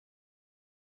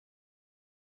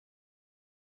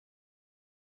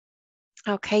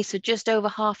 Okay, so just over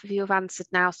half of you have answered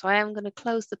now. So I am going to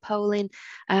close the polling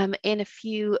in a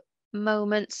few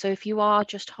moments. So if you are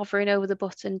just hovering over the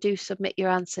button, do submit your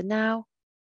answer now.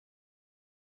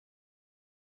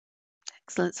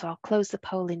 Excellent. So I'll close the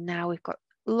polling now. We've got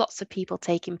lots of people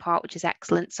taking part, which is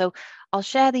excellent. So I'll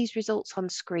share these results on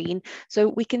screen. So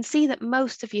we can see that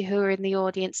most of you who are in the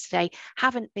audience today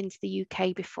haven't been to the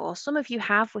UK before. Some of you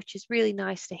have, which is really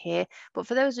nice to hear. But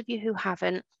for those of you who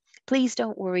haven't, please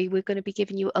don't worry. We're going to be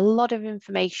giving you a lot of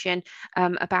information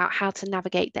about how to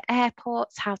navigate the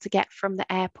airports, how to get from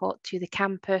the airport to the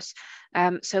campus.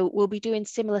 So we'll be doing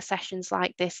similar sessions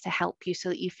like this to help you so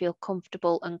that you feel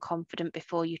comfortable and confident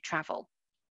before you travel.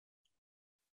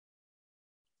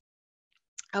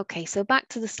 Okay, so back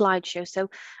to the slideshow. So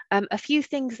a few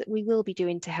things that we will be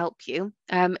doing to help you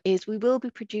is we will be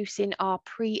producing our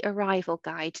pre-arrival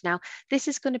guide. Now, this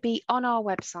is going to be on our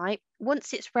website.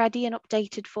 Once it's ready and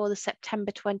updated for the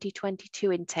September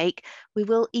 2022 intake, we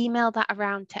will email that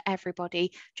around to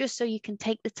everybody just so you can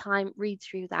take the time, read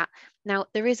through that. Now,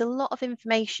 there is a lot of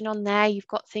information on there. You've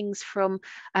got things from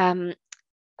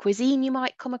cuisine you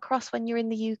might come across when you're in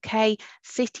the UK,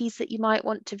 cities that you might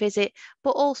want to visit,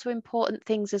 but also important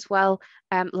things as well,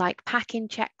 like packing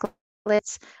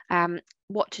checklists,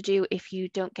 what to do if you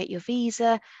don't get your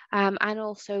visa, and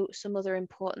also some other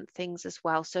important things as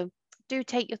well. So do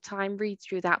take your time, read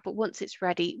through that, but once it's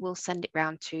ready, we'll send it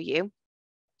round to you.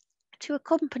 To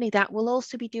accompany that, we'll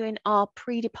also be doing our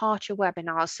pre-departure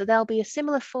webinars. So there'll be a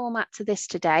similar format to this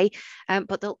today,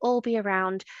 but they'll all be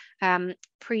around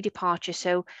pre-departure.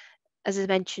 So as I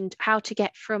mentioned, how to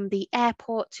get from the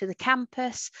airport to the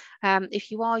campus.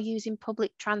 If you are using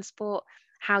public transport,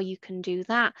 how you can do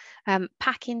that,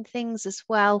 packing things as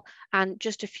well, and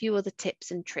just a few other tips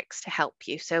and tricks to help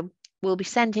you. So we'll be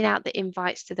sending out the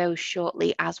invites to those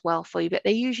shortly as well for you, but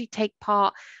they usually take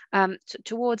part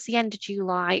towards the end of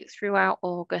July, throughout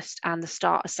August and the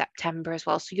start of September as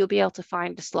well. So you'll be able to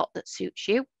find a slot that suits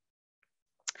you.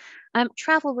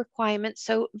 Travel requirements,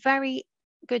 so very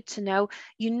good to know.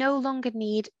 You no longer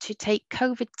need to take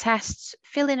COVID tests,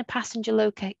 fill in a passenger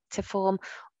locator form,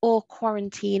 or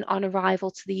quarantine on arrival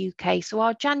to the UK. So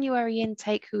our January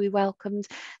intake, who we welcomed,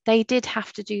 they did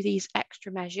have to do these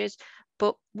extra measures.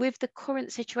 But with the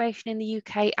current situation in the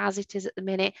UK as it is at the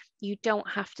minute, you don't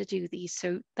have to do these.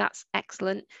 So that's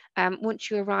excellent.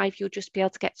 Once you arrive, you'll just be able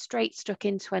to get straight stuck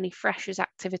into any freshers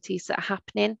activities that are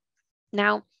happening.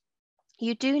 Now,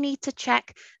 you do need to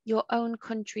check your own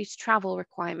country's travel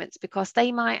requirements, because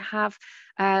they might have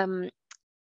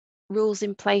rules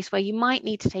in place where you might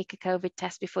need to take a COVID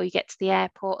test before you get to the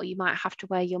airport, or you might have to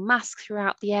wear your mask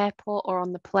throughout the airport or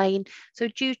on the plane. So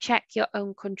do check your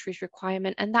own country's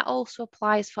requirement, and that also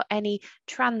applies for any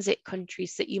transit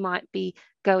countries that you might be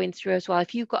going through as well.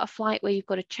 If you've got a flight where you've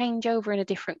got to change over in a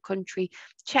different country,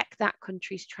 check that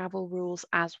country's travel rules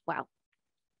as well.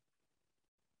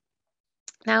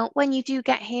 Now, when you do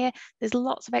get here, there's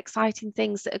lots of exciting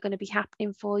things that are going to be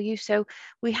happening for you. So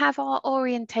we have our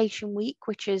orientation week,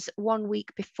 which is 1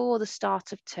 week before the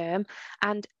start of term.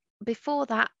 And before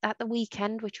that, at the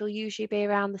weekend, which will usually be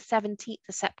around the 17th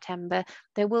of September,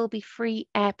 there will be free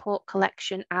airport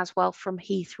collection as well from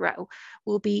Heathrow.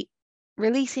 We'll be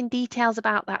releasing details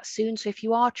about that soon. So if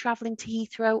you are travelling to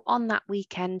Heathrow on that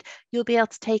weekend, you'll be able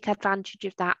to take advantage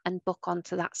of that and book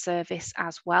onto that service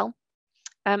as well.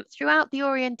 Throughout the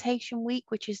orientation week,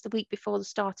 which is the week before the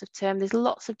start of term, there's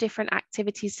lots of different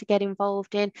activities to get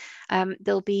involved in.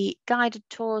 There'll be guided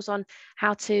tours on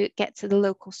how to get to the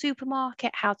local supermarket,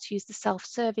 how to use the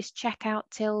self-service checkout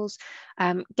tills,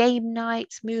 game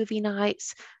nights, movie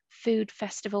nights, food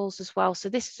festivals as well. So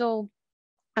this is all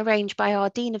arranged by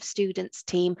our Dean of Students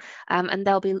team, and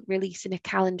they'll be releasing a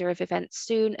calendar of events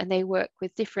soon, and they work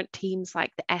with different teams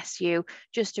like the SU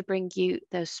just to bring you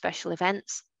those special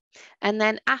events. And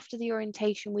then after the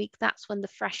orientation week, that's when the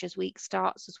Freshers Week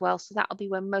starts as well. So that'll be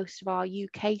when most of our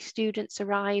UK students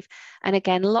arrive. And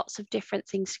again, lots of different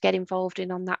things to get involved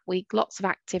in on that week, lots of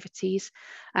activities.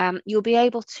 You'll be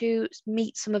able to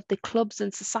meet some of the clubs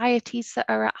and societies that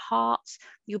are at Herts.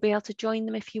 You'll be able to join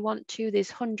them if you want to. There's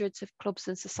hundreds of clubs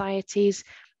and societies.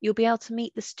 You'll be able to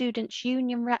meet the Students'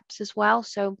 Union reps as well.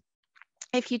 So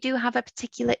if you do have a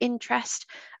particular interest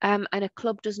and a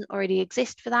club doesn't already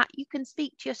exist for that, you can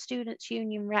speak to your Students'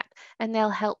 Union rep and they'll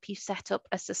help you set up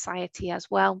a society as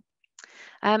well.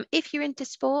 If you're into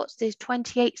sports, there's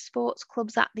 28 sports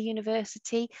clubs at the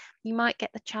university. You might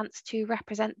get the chance to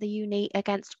represent the uni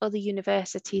against other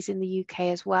universities in the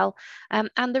UK as well.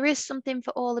 And there is something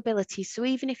for all abilities. So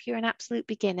even if you're an absolute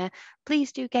beginner,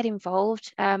 please do get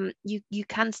involved. You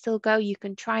can still go, you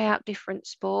can try out different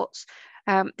sports.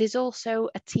 There's also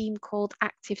a team called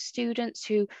Active Students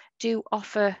who do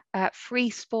offer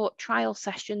free sport trial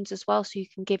sessions as well, so you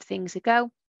can give things a go.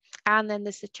 And then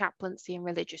there's the chaplaincy and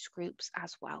religious groups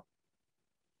as well.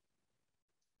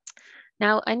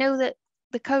 Now, I know that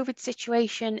the COVID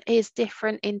situation is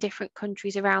different in different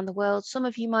countries around the world. Some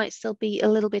of you might still be a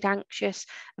little bit anxious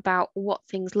about what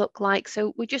things look like.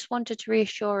 So we just wanted to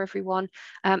reassure everyone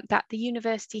that the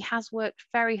university has worked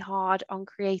very hard on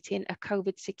creating a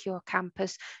COVID secure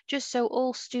campus, just so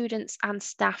all students and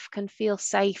staff can feel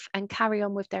safe and carry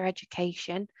on with their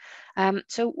education.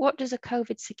 So what does a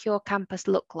COVID secure campus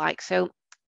look like? So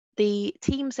the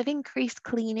teams have increased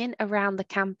cleaning around the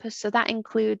campus, so that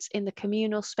includes in the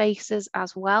communal spaces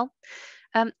as well.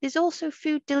 There's also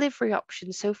food delivery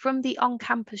options. So from the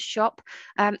on-campus shop,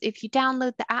 if you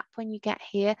download the app when you get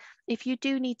here, if you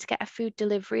do need to get a food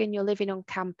delivery and you're living on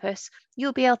campus,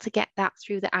 you'll be able to get that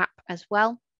through the app as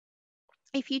well.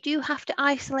 If you do have to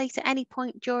isolate at any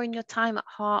point during your time at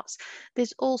Herts,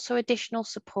 there's also additional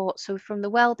support. So from the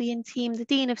wellbeing team, the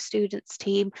Dean of Students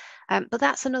team, but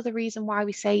that's another reason why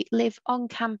we say live on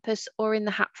campus or in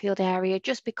the Hatfield area,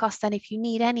 just because then if you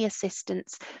need any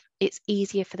assistance, it's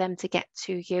easier for them to get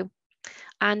to you.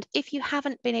 And if you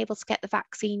haven't been able to get the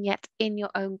vaccine yet in your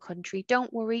own country,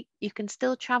 don't worry, you can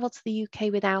still travel to the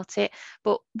UK without it.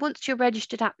 But once you're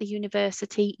registered at the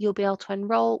university, you'll be able to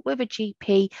enroll with a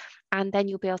GP and then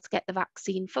you'll be able to get the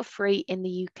vaccine for free in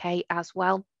the UK as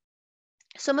well.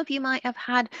 Some of you might have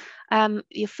had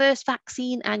your first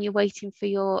vaccine and you're waiting for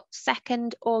your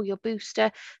second or your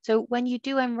booster. So when you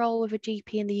do enroll with a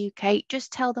GP in the UK,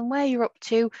 just tell them where you're up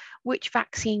to, which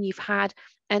vaccine you've had,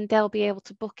 and they'll be able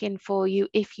to book in for you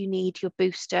if you need your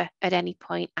booster at any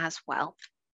point as well.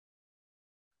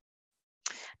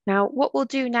 Now, what we'll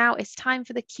do now is time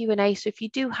for the Q&A. So if you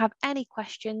do have any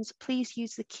questions, please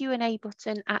use the Q&A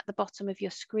button at the bottom of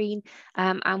your screen,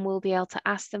 and we'll be able to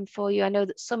ask them for you. I know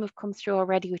that some have come through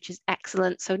already, which is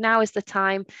excellent. So now is the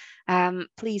time.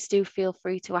 Please do feel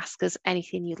free to ask us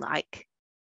anything you like.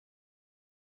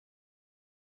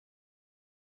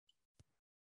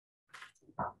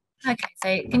 Okay,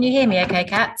 so can you hear me okay,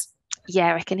 Kat?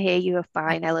 Yeah, I can hear you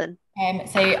fine, Ellen.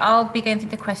 So I'll be going through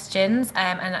the questions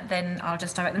and then I'll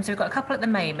just direct them. So we've got a couple at the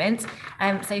moment.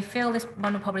 So Phil, this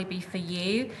one will probably be for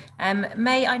you.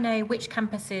 May I know which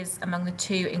campuses among the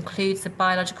two includes the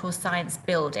biological science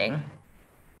building?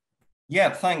 Yeah,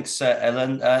 thanks,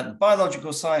 Ellen.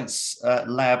 Biological science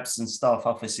labs and staff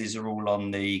offices are all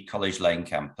on the College Lane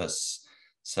campus.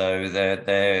 So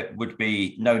there would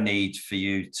be no need for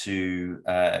you to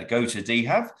go to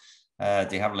DHAV.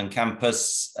 De Havilland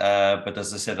campus, but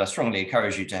as I said, I strongly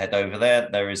encourage you to head over there.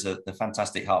 There is the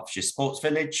fantastic Hertfordshire Sports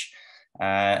Village,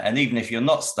 and even if you're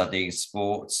not studying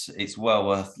sports, it's well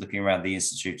worth looking around the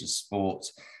Institute of Sport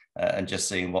and just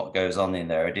seeing what goes on in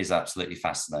there. It is absolutely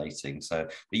fascinating. So,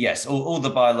 but yes, all the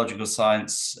biological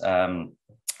science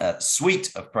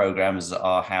suite of programs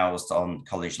are housed on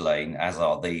College Lane, as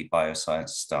are the bioscience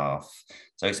staff.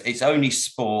 So it's only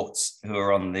sports who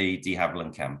are on the De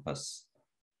Havilland campus.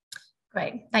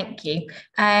 Great, thank you.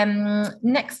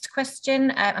 Next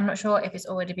question, I'm not sure if it's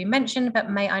already been mentioned,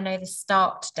 but may I know the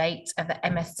start date of the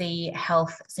MSc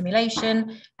Health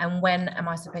simulation and when am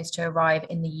I supposed to arrive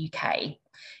in the UK?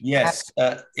 Yes,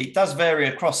 it does vary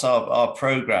across our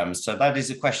programs. So that is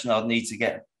a question I'll need to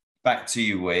get back to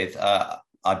you with.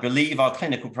 I believe our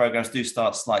clinical programs do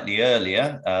start slightly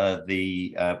earlier,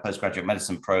 the postgraduate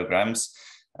medicine programs.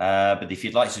 But if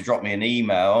you'd like to drop me an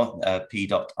email,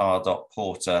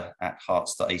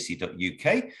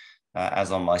 p.r.porter@hearts.ac.uk,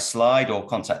 as on my slide, or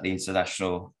contact the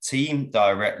international team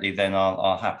directly, then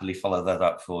I'll happily follow that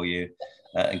up for you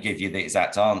and give you the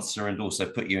exact answer, and also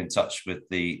put you in touch with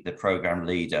the program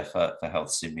leader for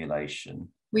health simulation.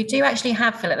 We do actually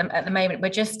have Phil at the moment. We're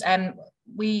just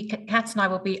Kat and I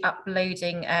will be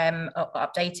uploading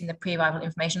updating the pre-arrival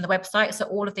information on the website, so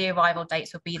all of the arrival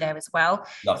dates will be there as well.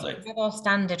 Lovely. We have our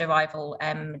standard arrival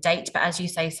date, but as you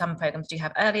say, some programs do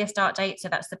have earlier start dates, so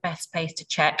that's the best place to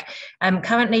check.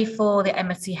 Currently for the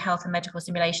MSc Health and Medical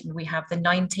Simulation, we have the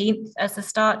 19th as the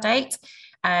start date.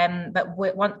 But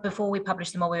before we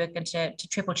publish them all, we were going to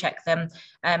triple check them.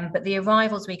 But the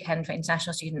arrivals weekend for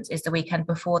international students is the weekend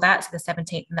before that, so the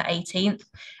 17th and the 18th.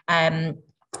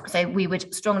 So we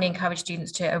would strongly encourage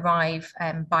students to arrive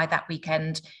by that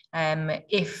weekend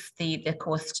if the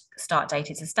course start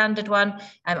date is a standard one.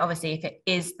 Obviously, if it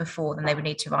is before, then they would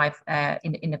need to arrive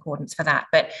in accordance for that.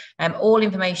 But all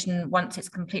information, once it's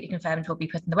completely confirmed, will be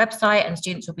put on the website, and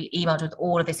students will be emailed with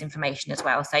all of this information as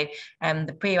well. So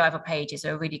the pre-arrival page is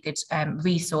a really good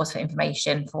resource for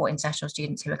information for international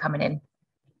students who are coming in.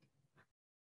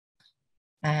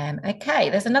 Okay,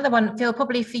 there's another one, Phil,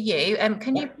 probably for you.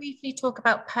 Can you briefly talk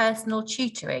about personal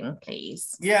tutoring,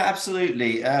 please? Yeah,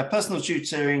 absolutely. Personal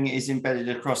tutoring is embedded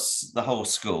across the whole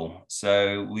school.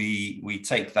 So we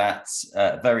take that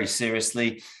very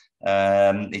seriously.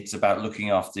 It's about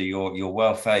looking after your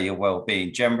welfare, your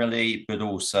well-being generally, but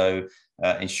also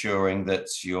ensuring that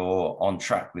you're on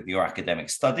track with your academic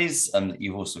studies, and that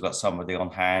you've also got somebody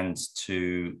on hand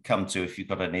to come to if you've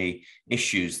got any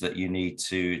issues that you need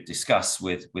to discuss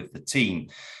with the team.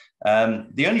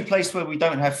 The only place where we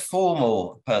don't have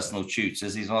formal personal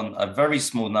tutors is on a very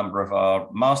small number of our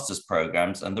master's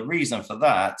programs, and the reason for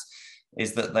that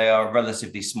is that they are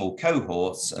relatively small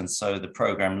cohorts, and so the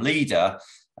program leader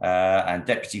and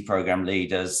deputy program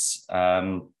leaders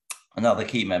and other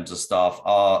key members of staff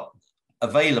are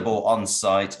available on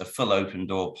site, a full open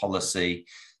door policy,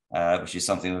 which is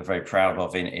something we're very proud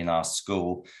of in our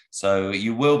school. So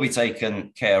you will be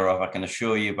taken care of, I can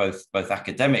assure you, both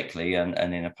academically and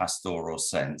in a pastoral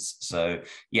sense. So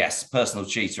yes, personal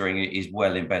tutoring is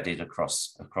well embedded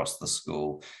across the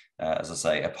school. As I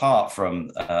say, apart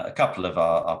from a couple of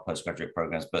our postgraduate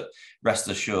programs, but rest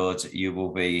assured you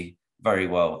will be very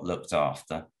well looked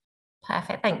after.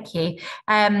 Perfect, thank you.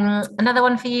 Another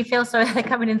one for you, Phil. So they're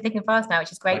coming in thick and fast now,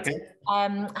 which is great. Okay.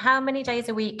 How many days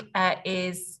a week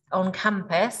is on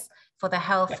campus for the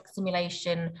health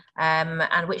simulation,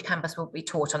 and which campus will be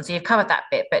taught on? So you've covered that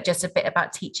bit, but just a bit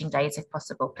about teaching days, if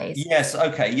possible, please. Yes,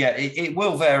 okay, yeah, it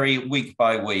will vary week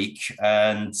by week,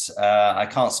 and I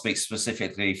can't speak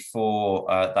specifically for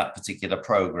that particular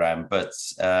program, but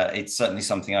it's certainly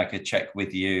something I could check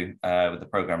with you, with the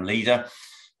program leader.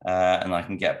 And I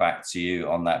can get back to you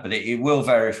on that, but it will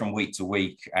vary from week to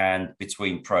week and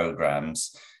between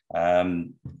programs.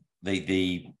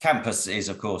 the campus is,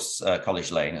 of course,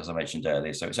 College Lane, as I mentioned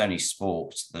earlier. So it's only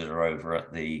sports that are over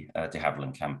at the de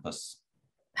Havilland campus.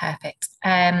 Perfect.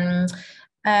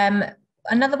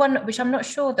 Another one, which I'm not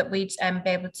sure that we'd be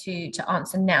able to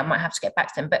answer now, might have to get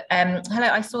back to them. But hello,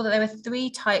 I saw that there were 3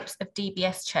 types of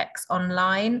DBS checks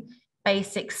online: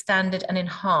 basic, standard, and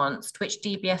enhanced. Which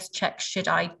DBS check should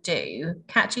I do?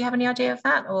 Kat, do you have any idea of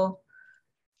that, or?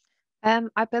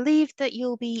 I believe that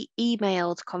you'll be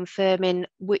emailed confirming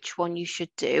which one you should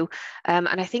do. And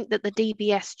I think that the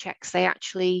DBS checks, they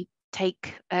actually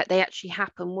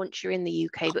happen once you're in the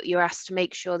UK, but you're asked to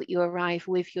make sure that you arrive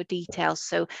with your details.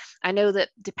 So I know that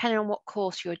depending on what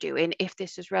course you're doing, if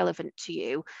this is relevant to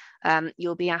you,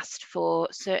 you'll be asked for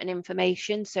certain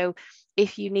information. So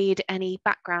if you need any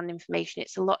background information,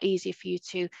 it's a lot easier for you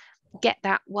to get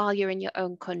that while you're in your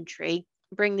own country.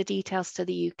 Bring the details to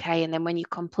the UK, and then when you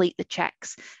complete the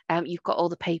checks, you've got all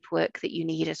the paperwork that you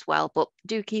need as well. But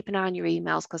do keep an eye on your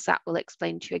emails, because that will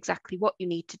explain to you exactly what you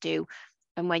need to do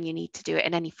and when you need to do it,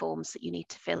 and any forms that you need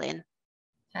to fill in.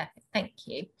 Perfect, thank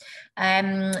you.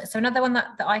 So another one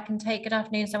that I can take. Good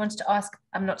afternoon. So I wanted to ask,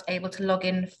 I'm not able to log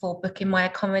in for booking my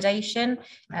accommodation.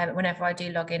 Whenever I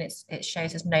do log in, it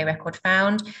shows as no record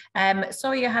found.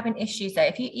 Sorry, you're having issues there.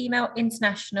 If you email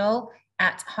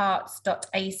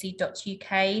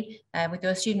international@hearts.ac.uk with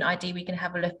your student ID, we can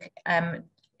have a look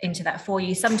into that for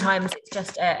you. Sometimes it's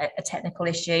just a technical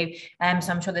issue, so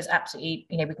I'm sure there's absolutely,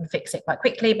 we can fix it quite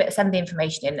quickly, but send the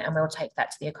information in and we'll take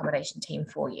that to the accommodation team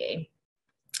for you.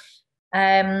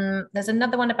 There's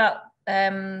another one about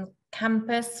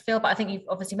campus, Phil, but I think you've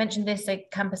obviously mentioned this. So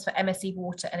campus for MSc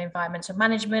Water and Environmental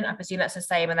Management, I presume that's the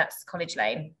same, and that's College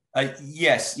Lane.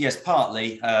 Yes,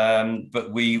 partly,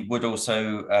 but we would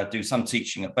also do some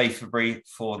teaching at Bayferbury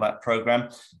for that programme,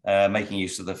 making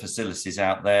use of the facilities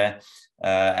out there.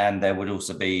 And there would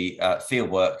also be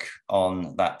fieldwork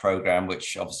on that programme,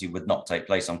 which obviously would not take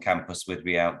place on campus. We'd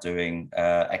be out doing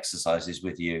exercises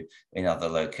with you in other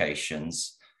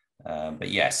locations. But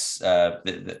yes,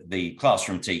 the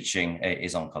classroom teaching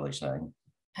is on College Lane.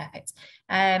 Perfect.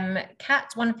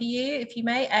 Kat, one for you, if you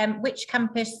may. Which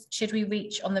campus should we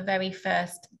reach on the very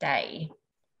first day?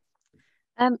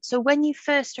 So when you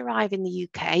first arrive in the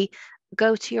UK,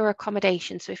 go to your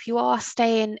accommodation. So if you are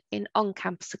staying in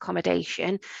on-campus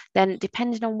accommodation, then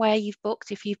depending on where you've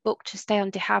booked, if you've booked to stay on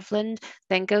de Havilland,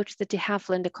 then go to the de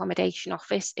Havilland accommodation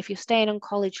office. If you're staying on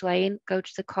College Lane, go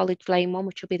to the College Lane one,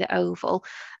 which will be the Oval.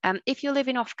 If you're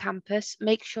living off campus,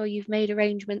 make sure you've made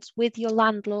arrangements with your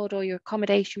landlord or your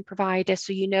accommodation provider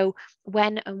so you know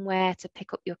when and where to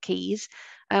pick up your keys.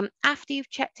 After you've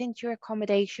checked into your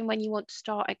accommodation, when you want to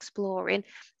start exploring,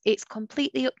 it's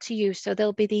completely up to you. So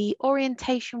there'll be the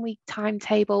orientation week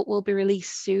timetable will be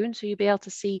released soon. So you'll be able to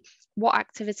see what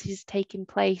activities are taking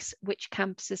place, which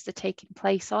campuses they're taking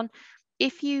place on.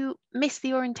 If you miss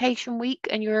the orientation week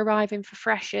and you're arriving for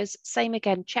freshers, same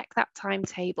again, check that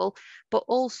timetable. But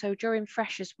also during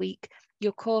freshers week,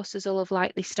 your courses will have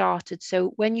likely started. So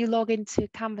when you log into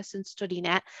Canvas and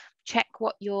StudyNet, check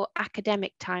what your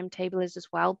academic timetable is as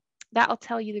well. That'll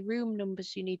tell you the room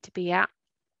numbers you need to be at.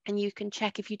 And you can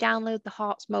check, if you download the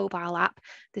Hearts mobile app,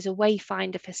 there's a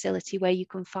Wayfinder facility where you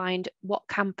can find what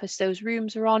campus those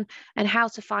rooms are on and how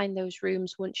to find those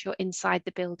rooms once you're inside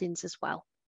the buildings as well.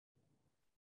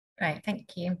 Great,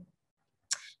 thank you.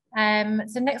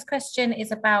 So next question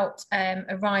is about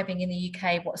arriving in the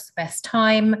UK. What's the best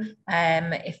time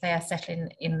if they are settling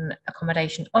in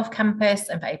accommodation off campus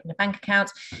and for opening a bank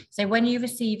account? So when you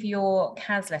receive your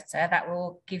CAS letter, that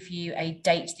will give you a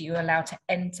date that you're allowed to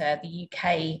enter the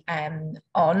UK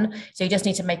on. So you just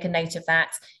need to make a note of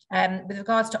that. With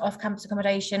regards to off-campus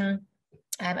accommodation,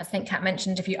 I think Kat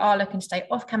mentioned, if you are looking to stay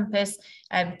off campus,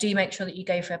 do make sure that you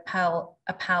go for a PAL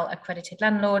accredited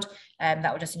landlord.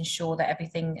 That will just ensure that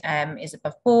everything is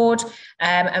above board.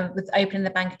 And with opening the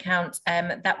bank account,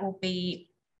 that will be,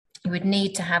 you would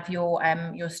need to have your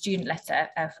student letter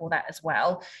for that as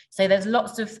well. So there's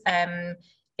lots of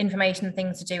information and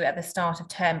things to do at the start of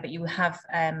term, but you will have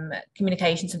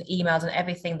communications and emails and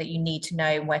everything that you need to know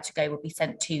and where to go will be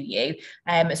sent to you.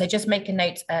 So just make a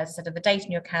note, as I said, of the date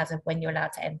in your CAS of when you're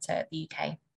allowed to enter the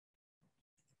UK.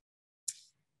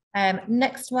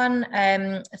 Next one,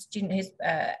 a student who's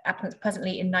applicants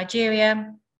presently in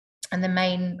Nigeria, and the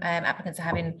main applicants are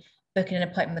having booking an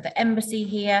appointment with the embassy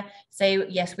here. So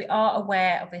yes, we are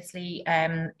aware, obviously,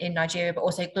 in Nigeria, but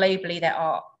also globally, there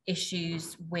are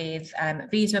issues with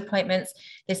visa appointments.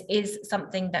 This is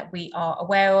something that we are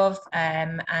aware of,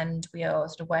 and we are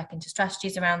sort of working to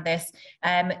strategies around this.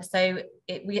 So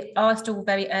we are still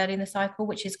very early in the cycle,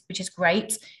 which is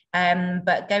great.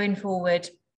 But going forward,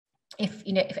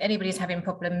 if anybody's having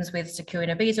problems with securing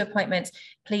a visa appointment,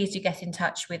 please do get in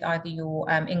touch with either your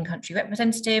in-country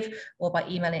representative or by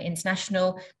emailing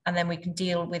international, and then we can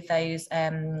deal with those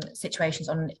situations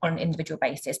on an individual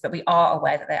basis. But we are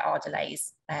aware that there are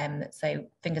delays, so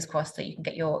fingers crossed that you can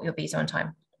get your visa on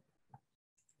time.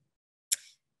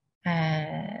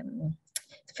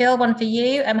 Phil, one for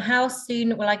you. How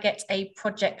soon will I get a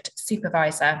project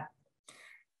supervisor?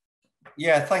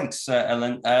 Yeah, thanks,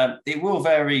 Ellen. It will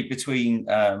vary between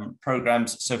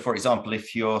programs. So, for example,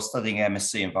 if you're studying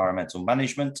MSc Environmental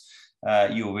Management,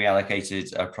 you will be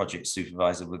allocated a project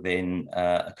supervisor within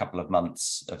a couple of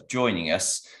months of joining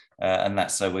us. And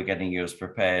that's so we're getting you as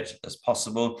prepared as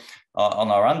possible.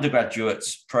 On our undergraduate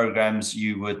programs,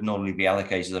 you would normally be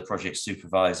allocated a project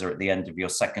supervisor at the end of your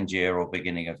second year or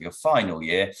beginning of your final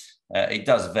year. It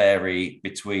does vary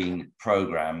between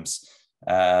programs.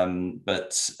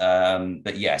 But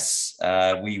yes,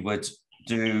 we would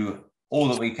do all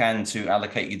that we can to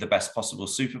allocate you the best possible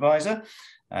supervisor,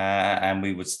 and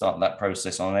we would start that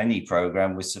process on any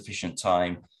program with sufficient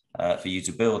time for you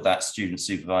to build that student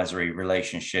supervisory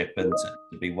relationship and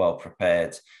to be well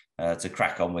prepared to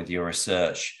crack on with your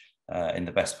research in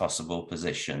the best possible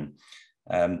position.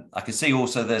 I can see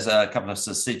also there's a couple of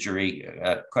subsidiary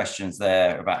questions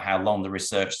there about how long the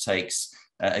research takes.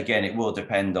 Again, it will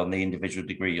depend on the individual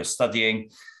degree you're studying.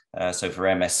 So for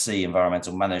MSc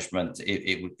Environmental Management,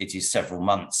 it is several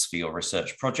months for your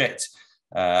research project,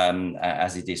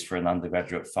 as it is for an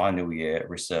undergraduate final year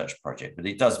research project. But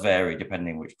it does vary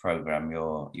depending which program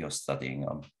you're studying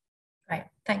on. Right,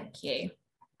 thank you.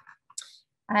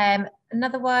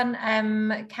 Another one,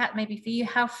 Kat, maybe for you,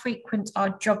 how frequent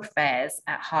are job fairs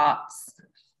at Herts?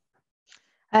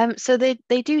 So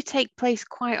they do take place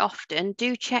quite often.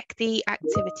 Do check the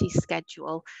activity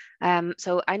schedule.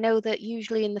 So I know that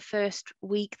usually in the first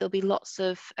week there'll be lots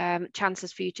of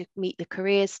chances for you to meet the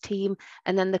careers team,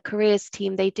 and then the careers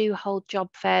team, they do hold job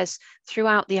fairs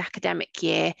throughout the academic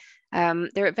year.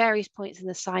 They're at various points in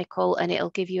the cycle, and it'll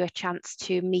give you a chance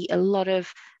to meet a lot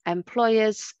of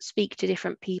employers, speak to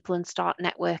different people and start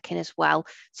networking as well.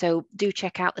 So do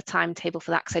check out the timetable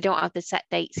for that, because I don't have the set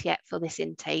dates yet for this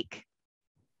intake.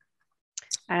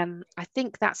 I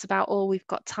think that's about all we've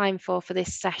got time for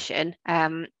this session.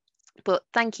 But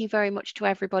thank you very much to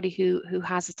everybody who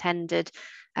has attended.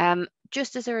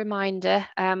 Just as a reminder,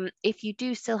 if you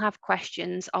do still have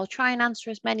questions, I'll try and answer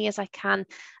as many as I can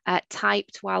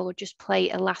typed while we'll just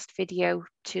play a last video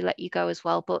to let you go as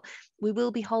well. But we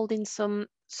will be holding some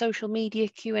social media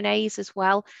Q&As as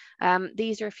well.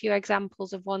 These are a few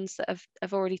examples of ones that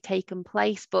have already taken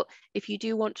place, but if you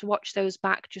do want to watch those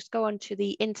back, just go onto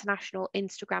the international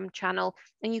Instagram channel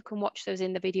and you can watch those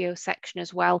in the video section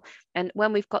as well. And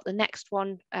when we've got the next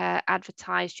one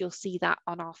advertised, you'll see that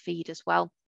on our feed as well.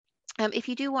 If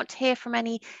you do want to hear from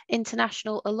any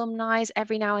international alumni,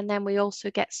 every now and then we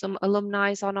also get some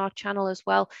alumni on our channel as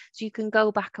well. So you can go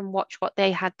back and watch what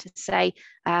they had to say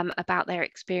about their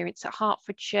experience at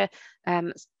Hertfordshire,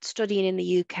 studying in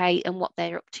the UK, and what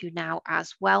they're up to now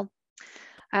as well.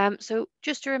 So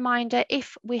just a reminder,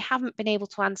 if we haven't been able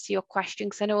to answer your question,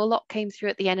 because I know a lot came through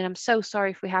at the end, and I'm so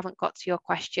sorry if we haven't got to your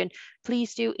question,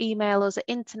 please do email us at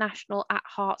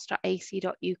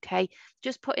international@herts.ac.uk.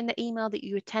 Just put in the email that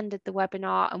you attended the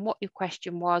webinar and what your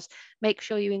question was. Make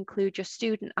sure you include your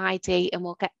student ID and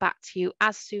we'll get back to you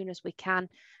as soon as we can.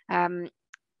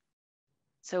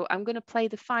 So I'm going to play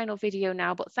the final video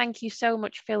now, but thank you so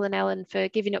much, Phil and Ellen, for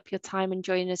giving up your time and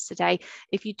joining us today.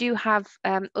 If you do have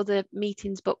other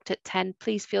meetings booked at 10,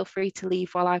 please feel free to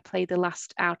leave while I play the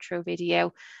last outro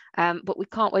video. But we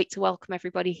can't wait to welcome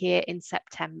everybody here in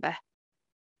September.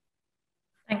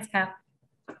 Thanks, Kat.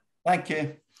 Thank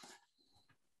you.